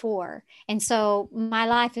have before. And so my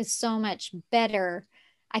life is so much better.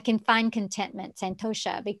 I can find contentment,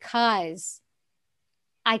 santosha, because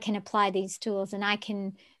I can apply these tools and I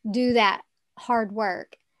can do that hard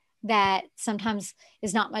work that sometimes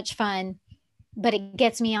is not much fun, but it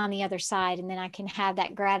gets me on the other side. And then I can have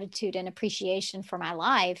that gratitude and appreciation for my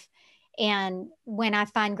life. And when I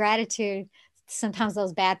find gratitude, sometimes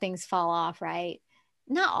those bad things fall off, right?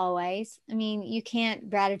 Not always. I mean, you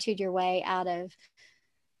can't gratitude your way out of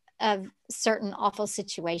certain awful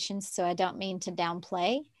situations. So I don't mean to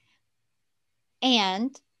downplay.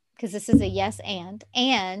 And because this is a yes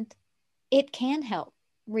and it can help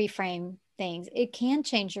reframe things. It can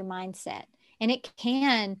change your mindset and it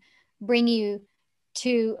can bring you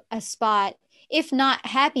to a spot, if not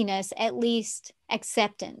happiness, at least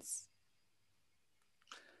acceptance.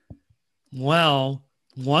 Well,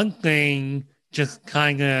 one thing, just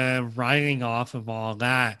kind of riding off of all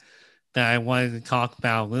that I wanted to talk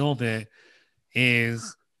about a little bit,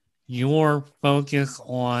 is your focus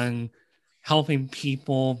on helping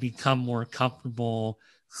people become more comfortable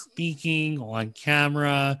speaking on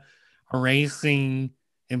camera, erasing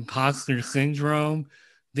imposter syndrome.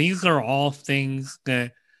 These are all things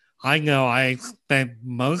that I know I spent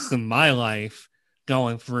most of my life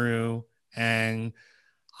going through, and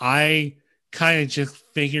I kind of just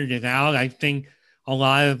figured it out. I think a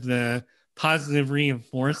lot of the positive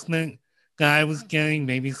reinforcement that I was getting,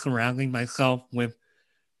 maybe surrounding myself with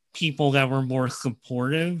people that were more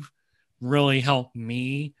supportive, really helped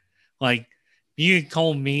me. Like, you had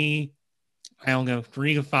told me, I don't know,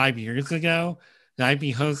 3 to 5 years ago that I'd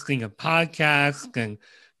be hosting a podcast and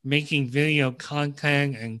making video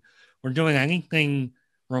content and we're doing anything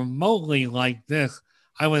remotely like this,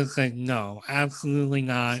 I would say, no, absolutely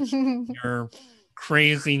not. You're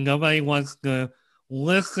crazy. Nobody wants to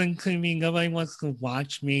listen to me. Nobody wants to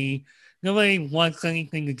watch me. Nobody wants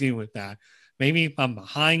anything to do with that. Maybe if I'm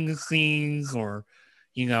behind the scenes or,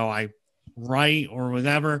 I write or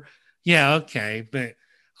whatever. Yeah, okay. But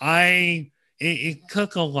it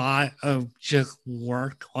took a lot of just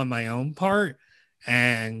work on my own part.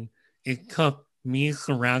 And it took me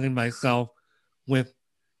surrounding myself with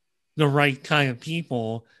the right kind of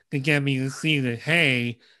people to get me to see that,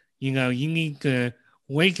 hey, you need to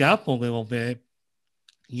wake up a little bit.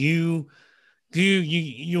 You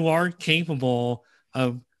are capable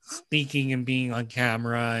of speaking and being on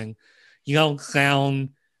camera, and you don't sound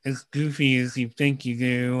as goofy as you think you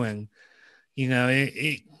do. And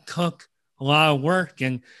it took a lot of work,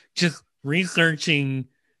 and just researching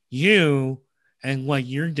you and what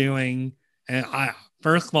you're doing. And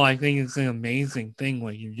first of all, I think it's an amazing thing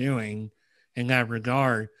what you're doing in that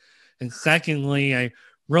regard. And secondly, I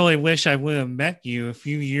really wish I would have met you a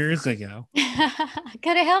few years ago.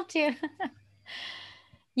 Could have helped you.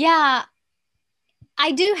 Yeah,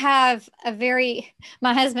 I do have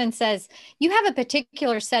my husband says, you have a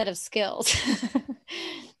particular set of skills.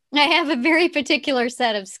 I have a very particular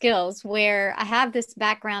set of skills where I have this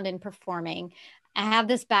background in performing. I have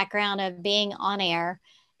this background of being on air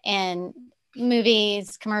and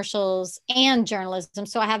movies, commercials, and journalism.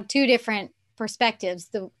 So I have two different perspectives.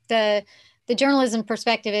 The journalism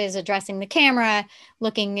perspective is addressing the camera,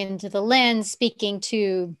 looking into the lens, speaking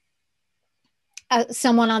to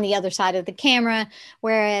someone on the other side of the camera,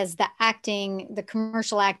 whereas the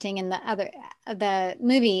commercial acting and the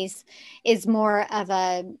movies is more of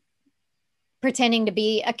a pretending to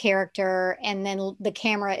be a character, and then the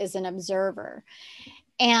camera is an observer.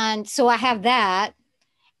 And so I have that.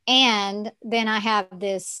 And then I have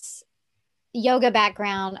this yoga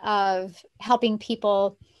background of helping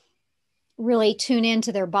people really tune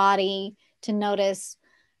into their body to notice,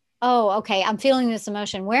 oh, okay, I'm feeling this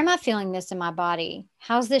emotion. Where am I feeling this in my body?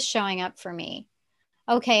 How's this showing up for me?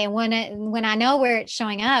 Okay, and when I know where it's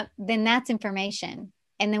showing up, then that's information.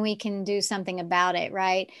 And then we can do something about it,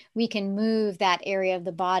 right? We can move that area of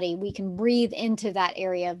the body. We can breathe into that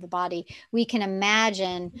area of the body. We can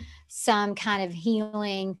imagine some kind of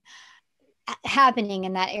healing happening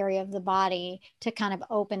in that area of the body to kind of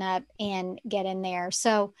open up and get in there.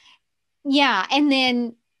 So, yeah. And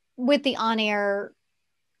then with the on-air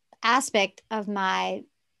aspect of my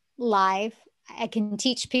life, I can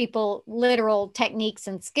teach people literal techniques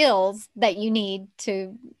and skills that you need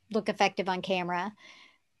to look effective on camera.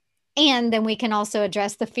 And then we can also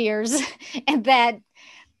address the fears. And that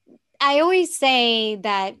I always say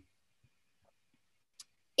that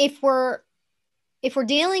if we're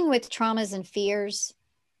dealing with traumas and fears,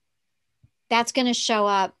 that's going to show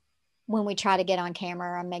up when we try to get on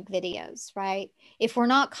camera or make videos, right? If we're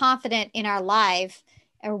not confident in our life,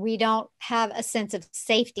 or we don't have a sense of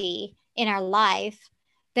safety in our life,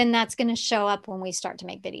 then that's going to show up when we start to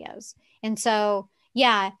make videos. And so,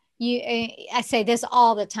 yeah, I say this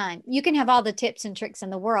all the time. You can have all the tips and tricks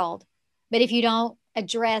in the world, but if you don't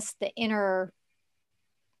address the inner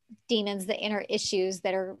demons, the inner issues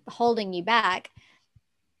that are holding you back,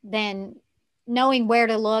 then knowing where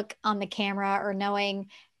to look on the camera, or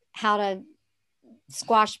knowing how to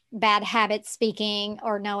squash bad habits speaking,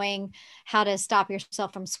 or knowing how to stop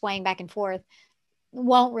yourself from swaying back and forth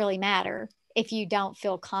won't really matter if you don't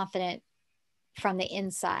feel confident from the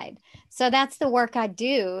inside. So that's the work I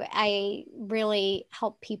do. I really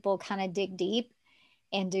help people kind of dig deep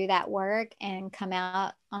and do that work and come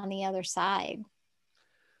out on the other side.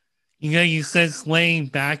 You said swaying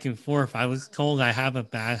back and forth. I was told I have a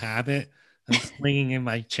bad habit of swinging in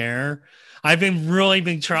my chair. I've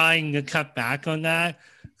been trying to cut back on that.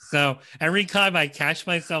 So every time I catch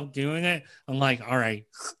myself doing it, I'm like, all right,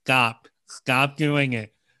 stop doing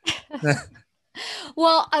it.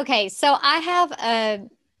 Well, okay. So I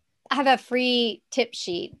have a free tip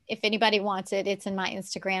sheet. If anybody wants it, it's in my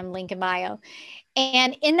Instagram link in bio.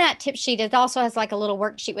 And in that tip sheet, it also has like a little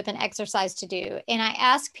worksheet with an exercise to do. And I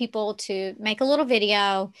ask people to make a little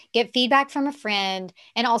video, get feedback from a friend,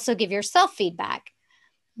 and also give yourself feedback.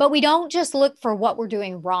 But we don't just look for what we're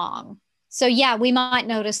doing wrong. So yeah, we might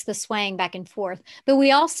notice the swaying back and forth, but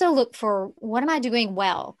we also look for, what am I doing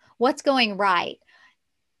well? What's going right?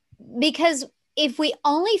 Because if we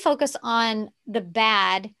only focus on the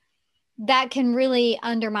bad, that can really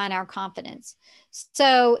undermine our confidence.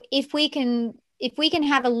 So if we can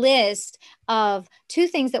have a list of two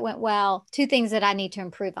things that went well, two things that I need to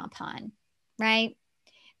improve upon, right?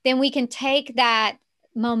 Then we can take that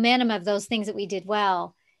momentum of those things that we did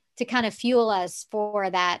well to kind of fuel us for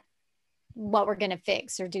that, what we're going to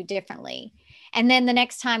fix or do differently. And then the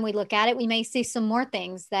next time we look at it, we may see some more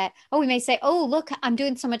things that, oh, we may say, oh, look, I'm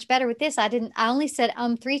doing so much better with this. I only said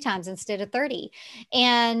 3 times instead of 30.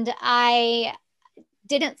 And I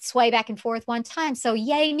didn't sway back and forth one time. So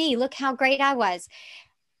yay me, look how great I was.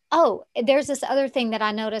 Oh, there's this other thing that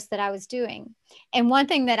I noticed that I was doing. And one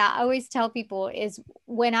thing that I always tell people is,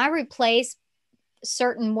 when I replace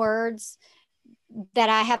certain words that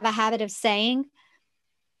I have a habit of saying,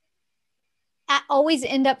 I always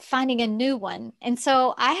end up finding a new one. And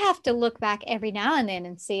so I have to look back every now and then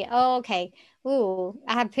and see, oh, okay, ooh,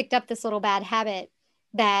 I have picked up this little bad habit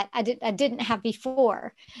that I didn't have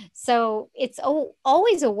before. So it's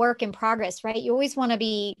always a work in progress, right? You always want to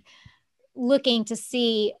be looking to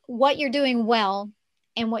see what you're doing well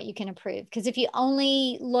and what you can improve. Because if you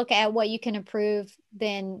only look at what you can improve,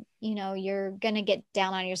 then you're going to get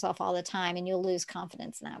down on yourself all the time, and you'll lose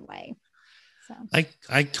confidence in that way. So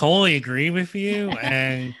I totally agree with you.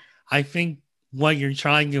 And I think what you're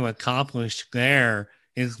trying to accomplish there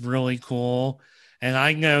is really cool. And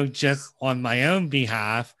I know, just on my own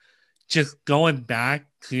behalf, just going back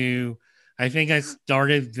to, I think I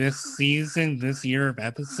started this year of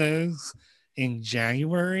episodes in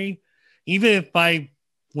January. Even if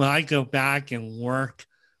when I go back and work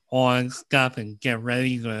on stuff and get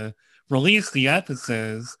ready to release the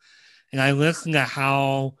episodes, and I listen to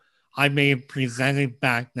how I may have presented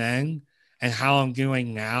back then and how I'm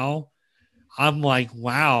doing now, I'm like,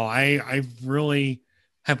 wow, I really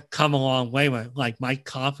have come a long way with, like, my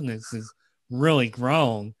confidence has really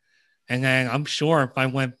grown. And then I'm sure if I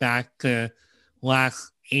went back to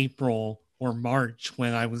last April or March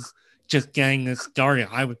when I was just getting this started,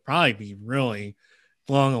 I would probably be really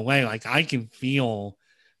blown away. Like, I can feel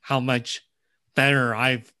how much better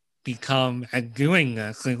I've become at doing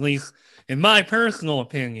this, at least in my personal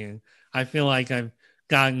opinion. I feel like I've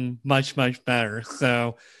gotten much, much better.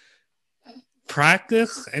 So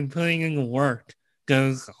practice and putting in the work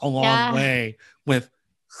goes a long yeah. way with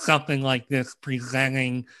something like this,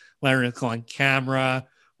 presenting, whether it's on camera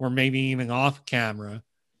or maybe even off camera.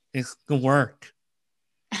 It's the work.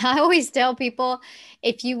 I always tell people,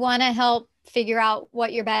 if you want to help figure out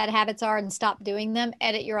what your bad habits are and stop doing them,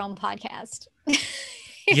 edit your own podcast.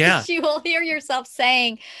 Yeah. You will hear yourself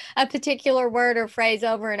saying a particular word or phrase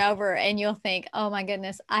over and over, and you'll think, oh my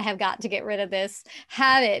goodness, I have got to get rid of this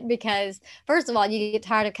habit, because first of all, you get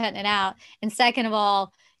tired of cutting it out. And second of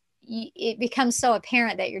all, it becomes so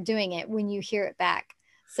apparent that you're doing it when you hear it back.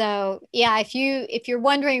 So yeah, if you're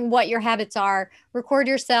wondering what your habits are, record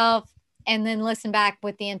yourself and then listen back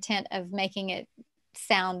with the intent of making it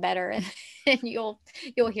sound better, and you'll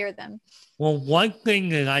hear them. Well, one thing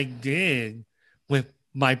that I did with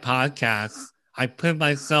my podcast, I put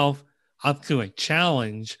myself up to a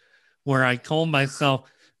challenge where I told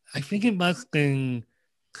myself, I think it must have been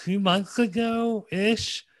 2 months ago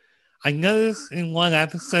ish. I noticed in one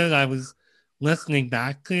episode I was listening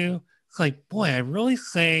back to, it's like, boy, I really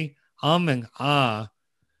say and a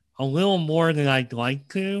little more than I'd like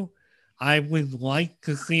to. I would like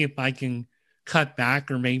to see if I can cut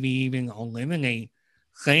back or maybe even eliminate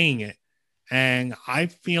saying it. And I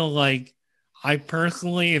feel like I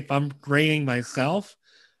personally, if I'm grading myself,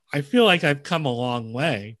 I feel like I've come a long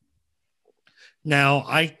way. Now,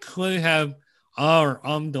 I could have or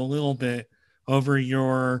a little bit over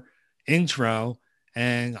your intro,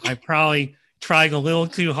 and I probably tried a little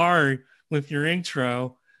too hard with your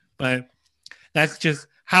intro, but that's just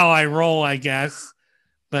how I roll, I guess.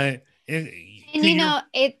 But And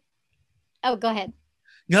oh, go ahead.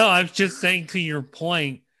 No, I was just saying, to your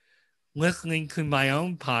point, listening to my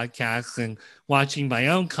own podcasts and watching my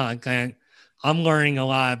own content, I'm learning a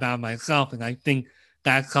lot about myself. And I think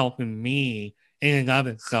that's helping me in and of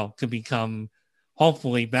itself to become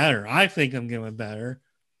hopefully better. I think I'm doing better.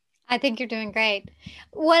 I think you're doing great.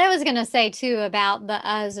 What I was going to say too about the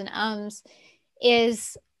uhs and ums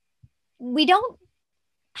is, we don't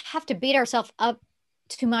have to beat ourselves up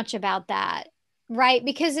too much about that, right?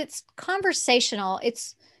 Because it's conversational.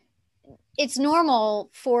 It's normal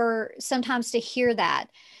for sometimes to hear that.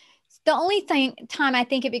 The only time I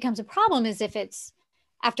think it becomes a problem is if it's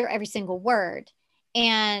after every single word.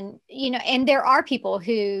 And and there are people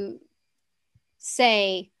who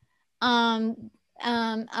say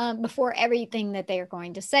before everything that they are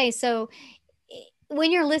going to say. So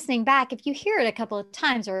when you're listening back, if you hear it a couple of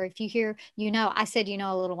times, or if you hear, I said,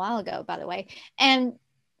 a little while ago, by the way, and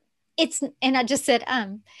I just said,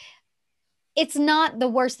 it's not the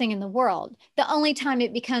worst thing in the world. The only time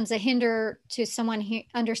it becomes a hinder to someone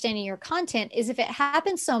understanding your content is if it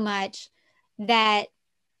happens so much that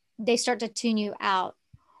they start to tune you out,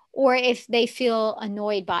 or if they feel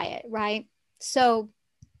annoyed by it, right? So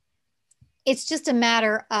it's just a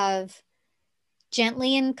matter of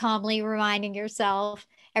gently and calmly reminding yourself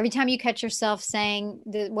every time you catch yourself saying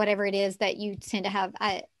whatever it is that you tend to have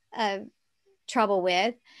a trouble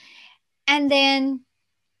with, and then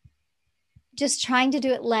just trying to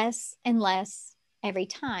do it less and less every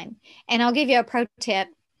time. And I'll give you a pro tip.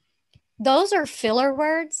 Those are filler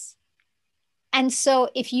words. And so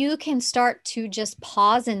if you can start to just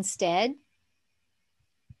pause instead,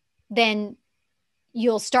 then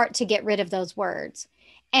you'll start to get rid of those words.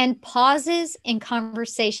 And pauses in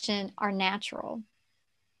conversation are natural.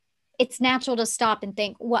 It's natural to stop and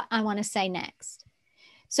think what I want to say next.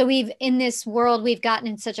 So in this world, we've gotten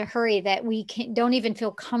in such a hurry that we don't even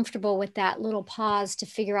feel comfortable with that little pause to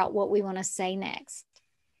figure out what we want to say next.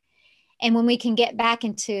 And when we can get back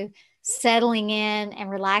into settling in and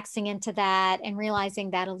relaxing into that and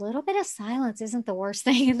realizing that a little bit of silence isn't the worst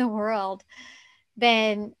thing in the world,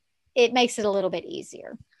 then it makes it a little bit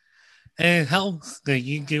easier. And it helps that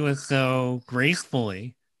you do it so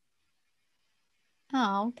gracefully.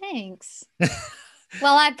 Oh, thanks.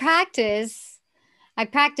 Well, I practice,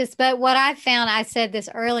 but what I found, I said this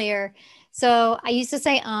earlier. So I used to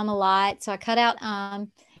say a lot. So I cut out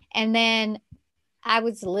and then I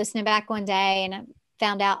was listening back one day and I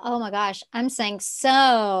found out, oh my gosh, I'm saying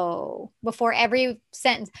so before every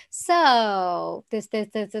sentence. So this,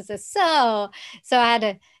 so. So I had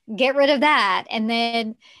to get rid of that. And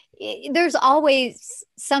then there's always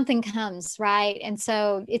something comes, right? And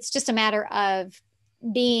so it's just a matter of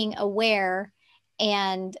being aware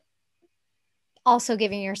and also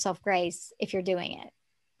giving yourself grace if you're doing it,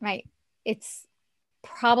 right? It's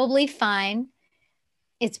probably fine.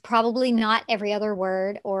 It's probably not every other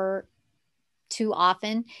word or too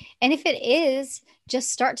often. And if it is,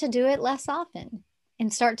 just start to do it less often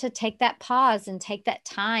and start to take that pause and take that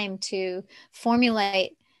time to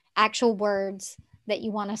formulate actual words that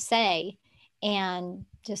you want to say and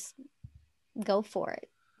just go for it.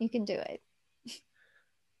 You can do it.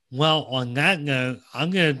 Well, on that note,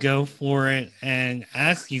 I'm going to go for it and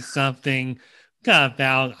ask you something. Got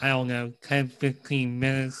about, I don't know, 10, 15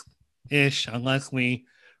 minutes-ish, unless we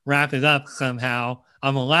wrap it up somehow.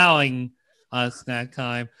 I'm allowing us that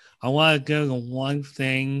time. I want to go to one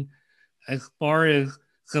thing as far as,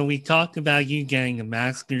 so we talked about you getting a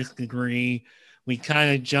master's degree. We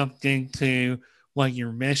kind of jumped into what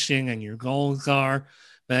your mission and your goals are,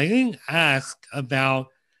 but I didn't ask about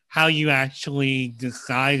how you actually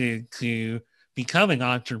decided to become an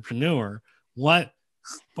entrepreneur. What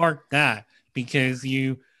sparked that? Because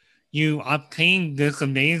you obtained this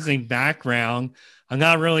amazing background. I'm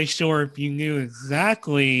not really sure if you knew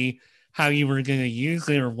exactly how you were going to use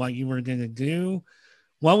it or what you were going to do.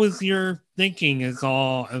 What was your thinking as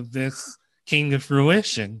all of this came to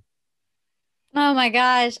fruition? Oh my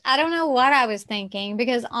gosh. I don't know what I was thinking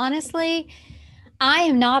because honestly, I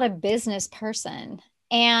am not a business person.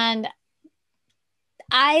 And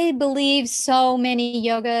I believe so many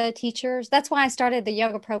yoga teachers, that's why I started the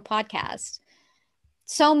Yoga Pro podcast.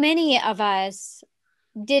 So many of us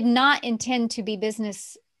did not intend to be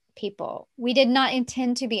business people. We did not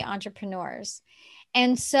intend to be entrepreneurs.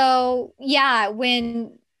 And so, yeah,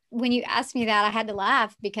 when you asked me that, I had to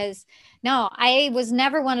laugh because no, I was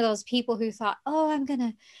never one of those people who thought, "Oh, I'm going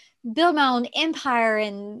to build my own empire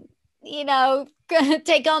and,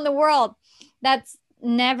 take on the world." That's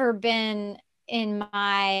never been in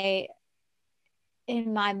my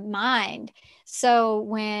mind. So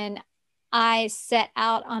when I set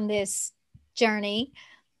out on this journey,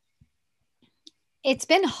 it's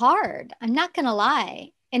been hard. I'm not going to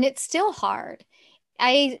lie. And it's still hard.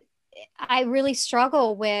 I really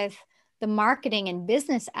struggle with the marketing and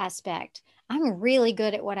business aspect. I'm really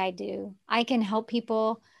good at what I do. I can help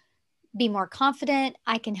people be more confident.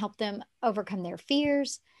 I can help them overcome their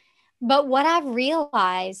fears. But what I've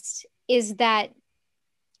realized is that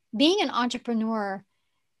being an entrepreneur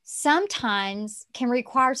sometimes can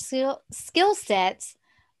require skill sets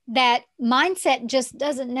that mindset just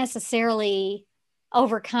doesn't necessarily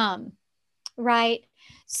overcome, right?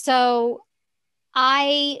 So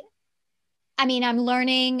I mean, I'm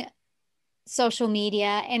learning social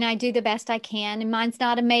media, and I do the best I can. And mine's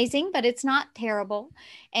not amazing, but it's not terrible.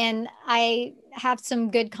 And I have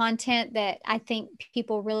some good content that I think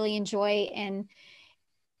people really enjoy and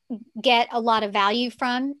get a lot of value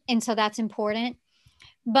from. And so that's important.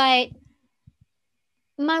 But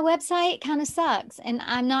my website kind of sucks and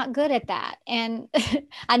I'm not good at that. And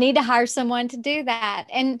I need to hire someone to do that.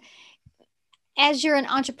 And as you're an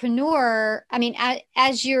entrepreneur, I mean,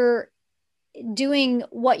 as you're doing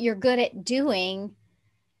what you're good at doing,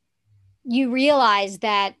 you realize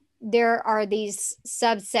that there are these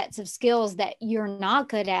subsets of skills that you're not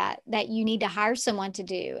good at that you need to hire someone to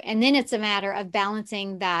do. And then it's a matter of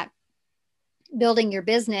balancing that, building your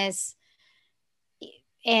business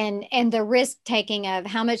and the risk taking of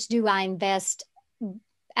how much do I invest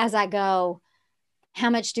as I go,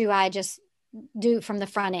 how much do I just do from the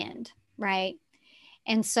front end, right?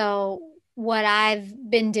 And so what I've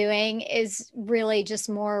been doing is really just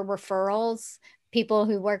more referrals, people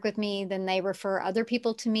who work with me, then they refer other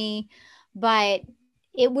people to me. But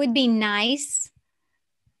it would be nice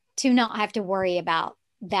to not have to worry about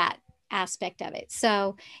that aspect of it.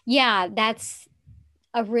 So yeah, that's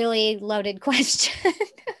a really loaded question.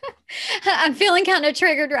 I'm feeling kind of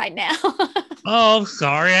triggered right now. Oh,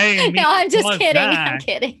 sorry. I didn't mean No, I'm just to kidding. that. I'm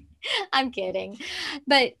kidding. I'm kidding.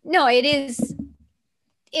 But no, it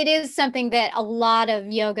is something that a lot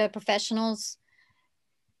of yoga professionals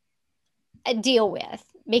deal with,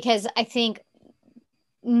 because I think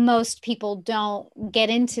most people don't get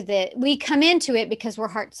into we come into it because we're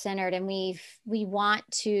heart-centered and we want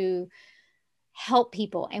to help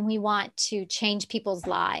people and we want to change people's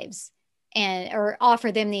lives and or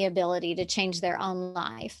offer them the ability to change their own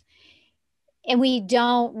life. And we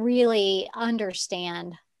don't really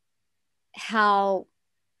understand how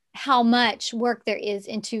much work there is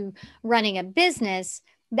into running a business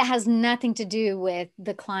that has nothing to do with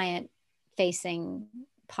the client facing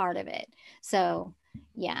part of it. So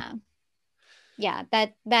yeah,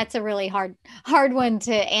 that's a really hard one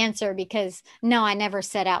to answer, because no, I never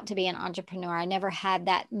set out to be an entrepreneur. I never had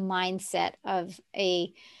that mindset of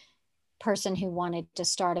a person who wanted to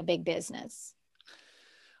start a big business.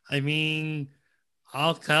 I mean,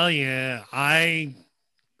 I'll tell you, I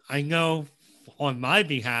know on my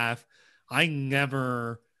behalf, I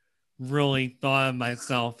never really thought of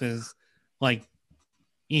myself as like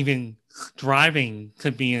even striving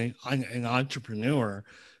to be an entrepreneur,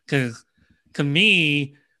 because to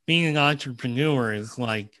me, being an entrepreneur is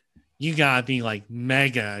like you gotta be like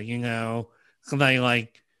mega, somebody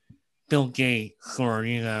like Bill Gates, or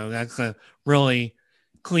that's a really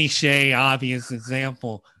cliche, obvious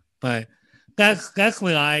example, but that's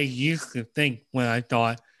what I used to think when I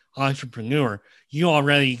thought entrepreneur. You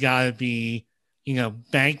already gotta be,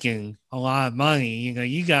 banking a lot of money.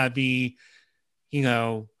 You gotta be,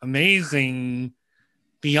 amazing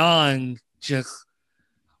beyond just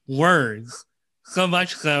words. So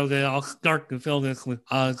much so that I'll start to fill this with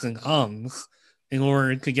uhs and ums in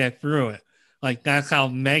order to get through it. Like that's how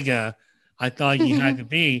mega I thought you had to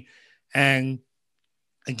be. And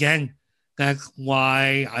again, that's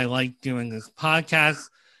why I like doing this podcast.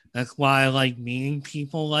 That's why I like meeting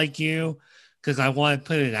people like you, because I want to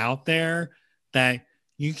put it out there that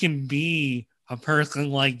you can be a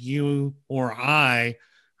person like you or I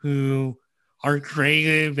who are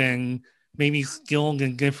creative and maybe skilled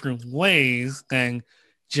in different ways than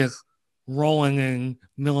just rolling in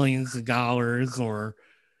millions of dollars or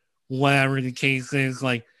whatever the case is.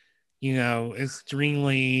 Like,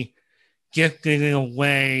 extremely gifted in a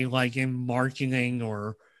way, like in marketing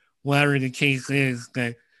or whatever the case is,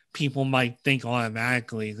 that people might think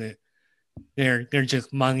automatically that they're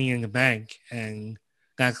just money in the bank, and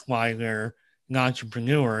that's why they're an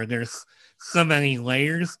entrepreneur. There's so many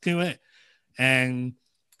layers to it, and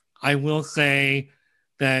I will say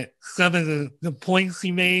that some of the points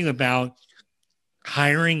he made about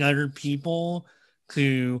hiring other people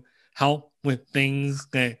to help with things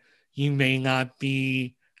that you may not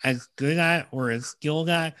be as good at or as skilled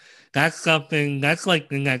at, that's like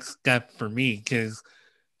the next step for me, because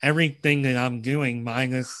everything that I'm doing,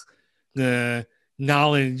 minus the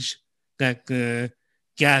knowledge that the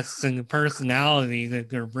guests and the personality that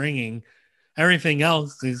they're bringing, everything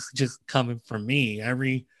else is just coming from me.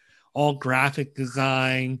 All graphic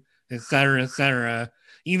design, etc., etc.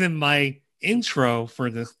 Even my intro for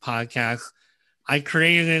this podcast, I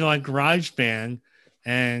created it on GarageBand,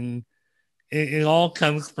 and it all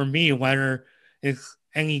comes from me, whether it's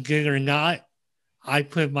any good or not. I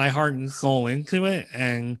put my heart and soul into it,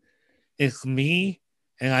 and it's me.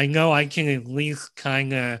 And I know I can at least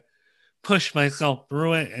kind of push myself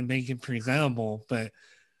through it and make it presentable, but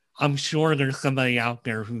I'm sure there's somebody out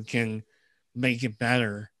there who can make it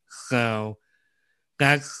better. So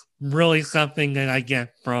that's really something that I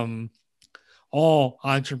get from all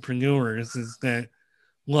entrepreneurs is that,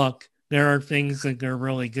 look, there are things that they're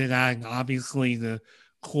really good at. And obviously, the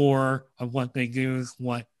core of what they do is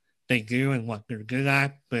what they do and what they're good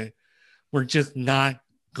at, but we're just not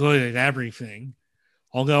good at everything.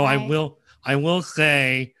 Although Right. I will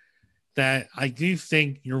say that I do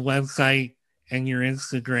think your website and your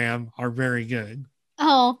Instagram are very good.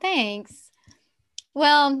 Oh, thanks.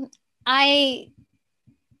 Well, I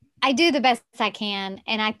I do the best I can,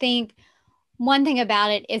 and I think one thing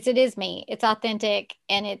about it is me. It's authentic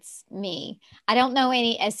and it's me. I don't know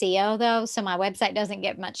any SEO though, so my website doesn't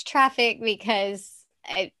get much traffic because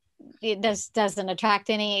it just doesn't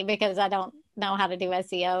attract any because I don't know how to do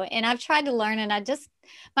SEO. And I've tried to learn and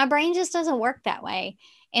my brain just doesn't work that way.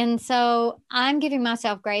 And so I'm giving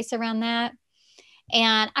myself grace around that.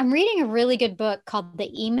 And I'm reading a really good book called The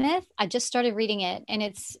E Myth. I just started reading it, and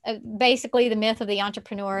it's basically the myth of the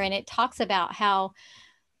entrepreneur. And it talks about how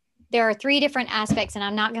there are three different aspects, and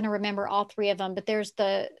I'm not going to remember all three of them, but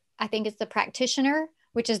I think it's the practitioner,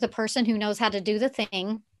 which is the person who knows how to do the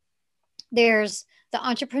thing. There's the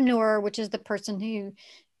entrepreneur, which is the person who,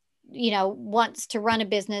 wants to run a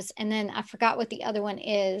business. And then I forgot what the other one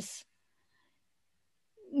is,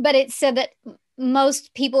 but it said that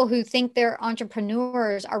most people who think they're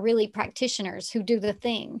entrepreneurs are really practitioners who do the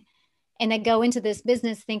thing. And they go into this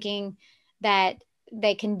business thinking that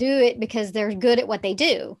they can do it because they're good at what they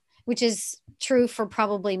do, which is true for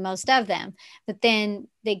probably most of them. But then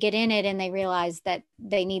they get in it and they realize that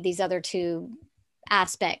they need these other two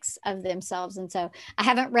aspects of themselves. And so I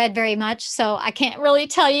haven't read very much, so I can't really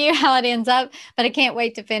tell you how it ends up, but I can't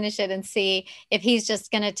wait to finish it and see if he's just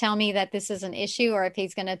going to tell me that this is an issue or if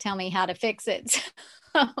he's going to tell me how to fix it.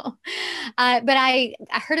 But I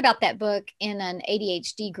heard about that book in an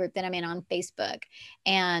ADHD group that I'm in on Facebook.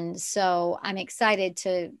 And so I'm excited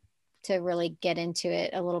to really get into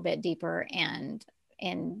it a little bit deeper and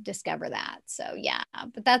discover that. So yeah,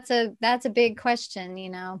 but that's a big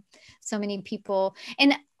question, so many people.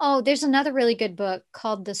 And oh, there's another really good book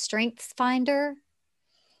called The Strengths Finder,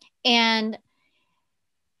 and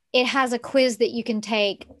it has a quiz that you can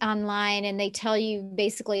take online, and they tell you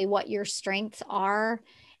basically what your strengths are.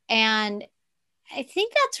 And I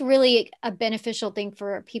think that's really a beneficial thing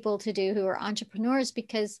for people to do who are entrepreneurs,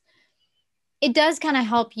 because it does kind of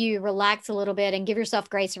help you relax a little bit and give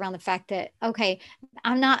yourself grace around the fact that, okay,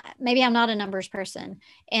 maybe I'm not a numbers person,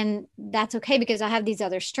 and that's okay because I have these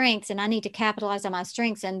other strengths and I need to capitalize on my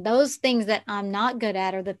strengths. And those things that I'm not good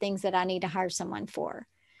at are the things that I need to hire someone for.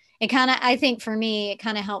 I think for me, it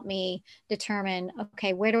kind of helped me determine,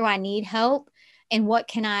 okay, where do I need help and what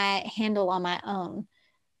can I handle on my own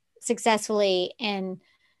successfully and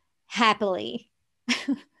happily.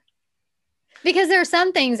 Because there are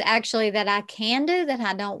some things actually that I can do that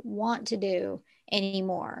I don't want to do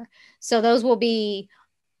anymore. So those will be,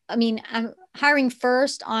 I'm hiring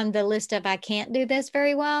first on the list of I can't do this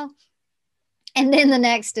very well. And then the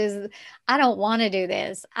next is I don't want to do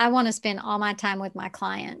this. I want to spend all my time with my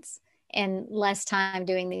clients and less time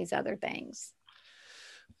doing these other things.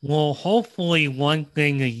 Well, hopefully, one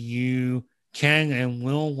thing that you can and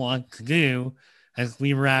will want to do as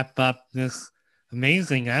we wrap up this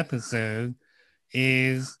amazing episode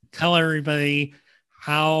is tell everybody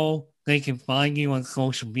how they can find you on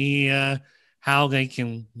social media, how they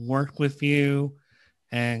can work with you,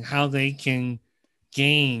 and how they can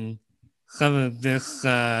gain some of this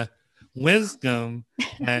wisdom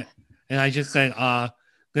that, and I just said,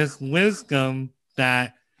 this wisdom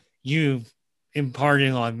that you've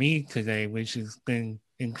imparted on me today, which has been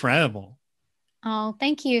incredible. Oh,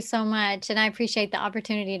 thank you so much. And I appreciate the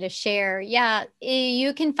opportunity to share. Yeah,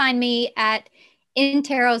 you can find me at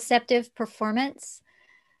Interoceptive Performance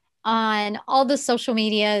on all the social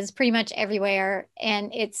medias, pretty much everywhere.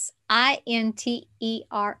 And it's INTEROCEPTIVE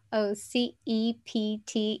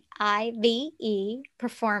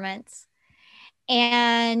Performance.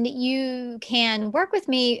 And you can work with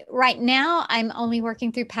me right now. I'm only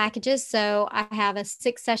working through packages. So I have a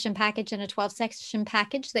 6-session package and a 12-session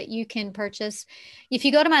package that you can purchase. If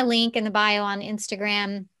you go to my link in the bio on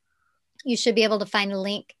Instagram, you should be able to find a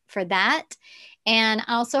link for that. And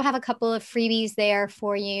I also have a couple of freebies there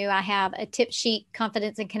for you. I have a tip sheet,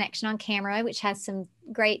 Confidence and Connection on Camera, which has some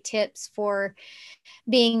great tips for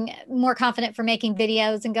being more confident for making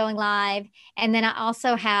videos and going live. And then I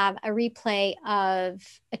also have a replay of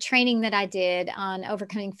a training that I did on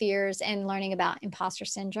overcoming fears and learning about imposter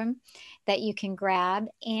syndrome that you can grab.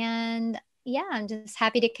 And Yeah, I'm just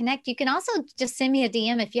happy to connect. You can also just send me a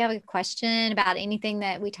DM if you have a question about anything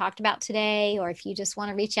that we talked about today, or if you just want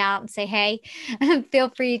to reach out and say, hey, feel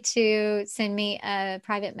free to send me a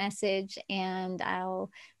private message and I'll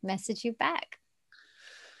message you back.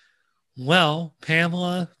 Well,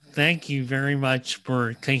 Pamela, thank you very much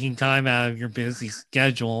for taking time out of your busy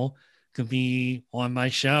schedule to be on my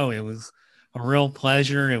show. It was a real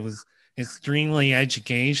pleasure. It was extremely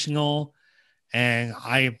educational, and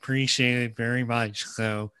I appreciate it very much.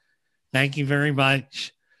 So, thank you very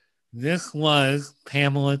much. This was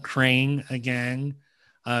Pamela Crane again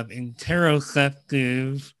of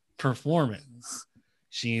Interoceptive Performance.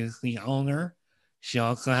 She is the owner. She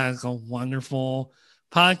also has a wonderful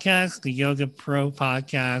podcast, the Yoga Pro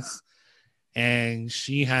podcast, and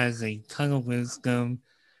she has a ton of wisdom.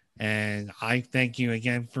 And I thank you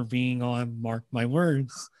again for being on Mark My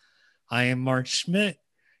Words. I am Mark Schmidt,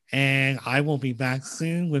 and I will be back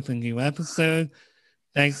soon with a new episode.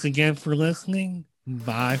 Thanks again for listening.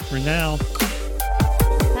 Bye for now.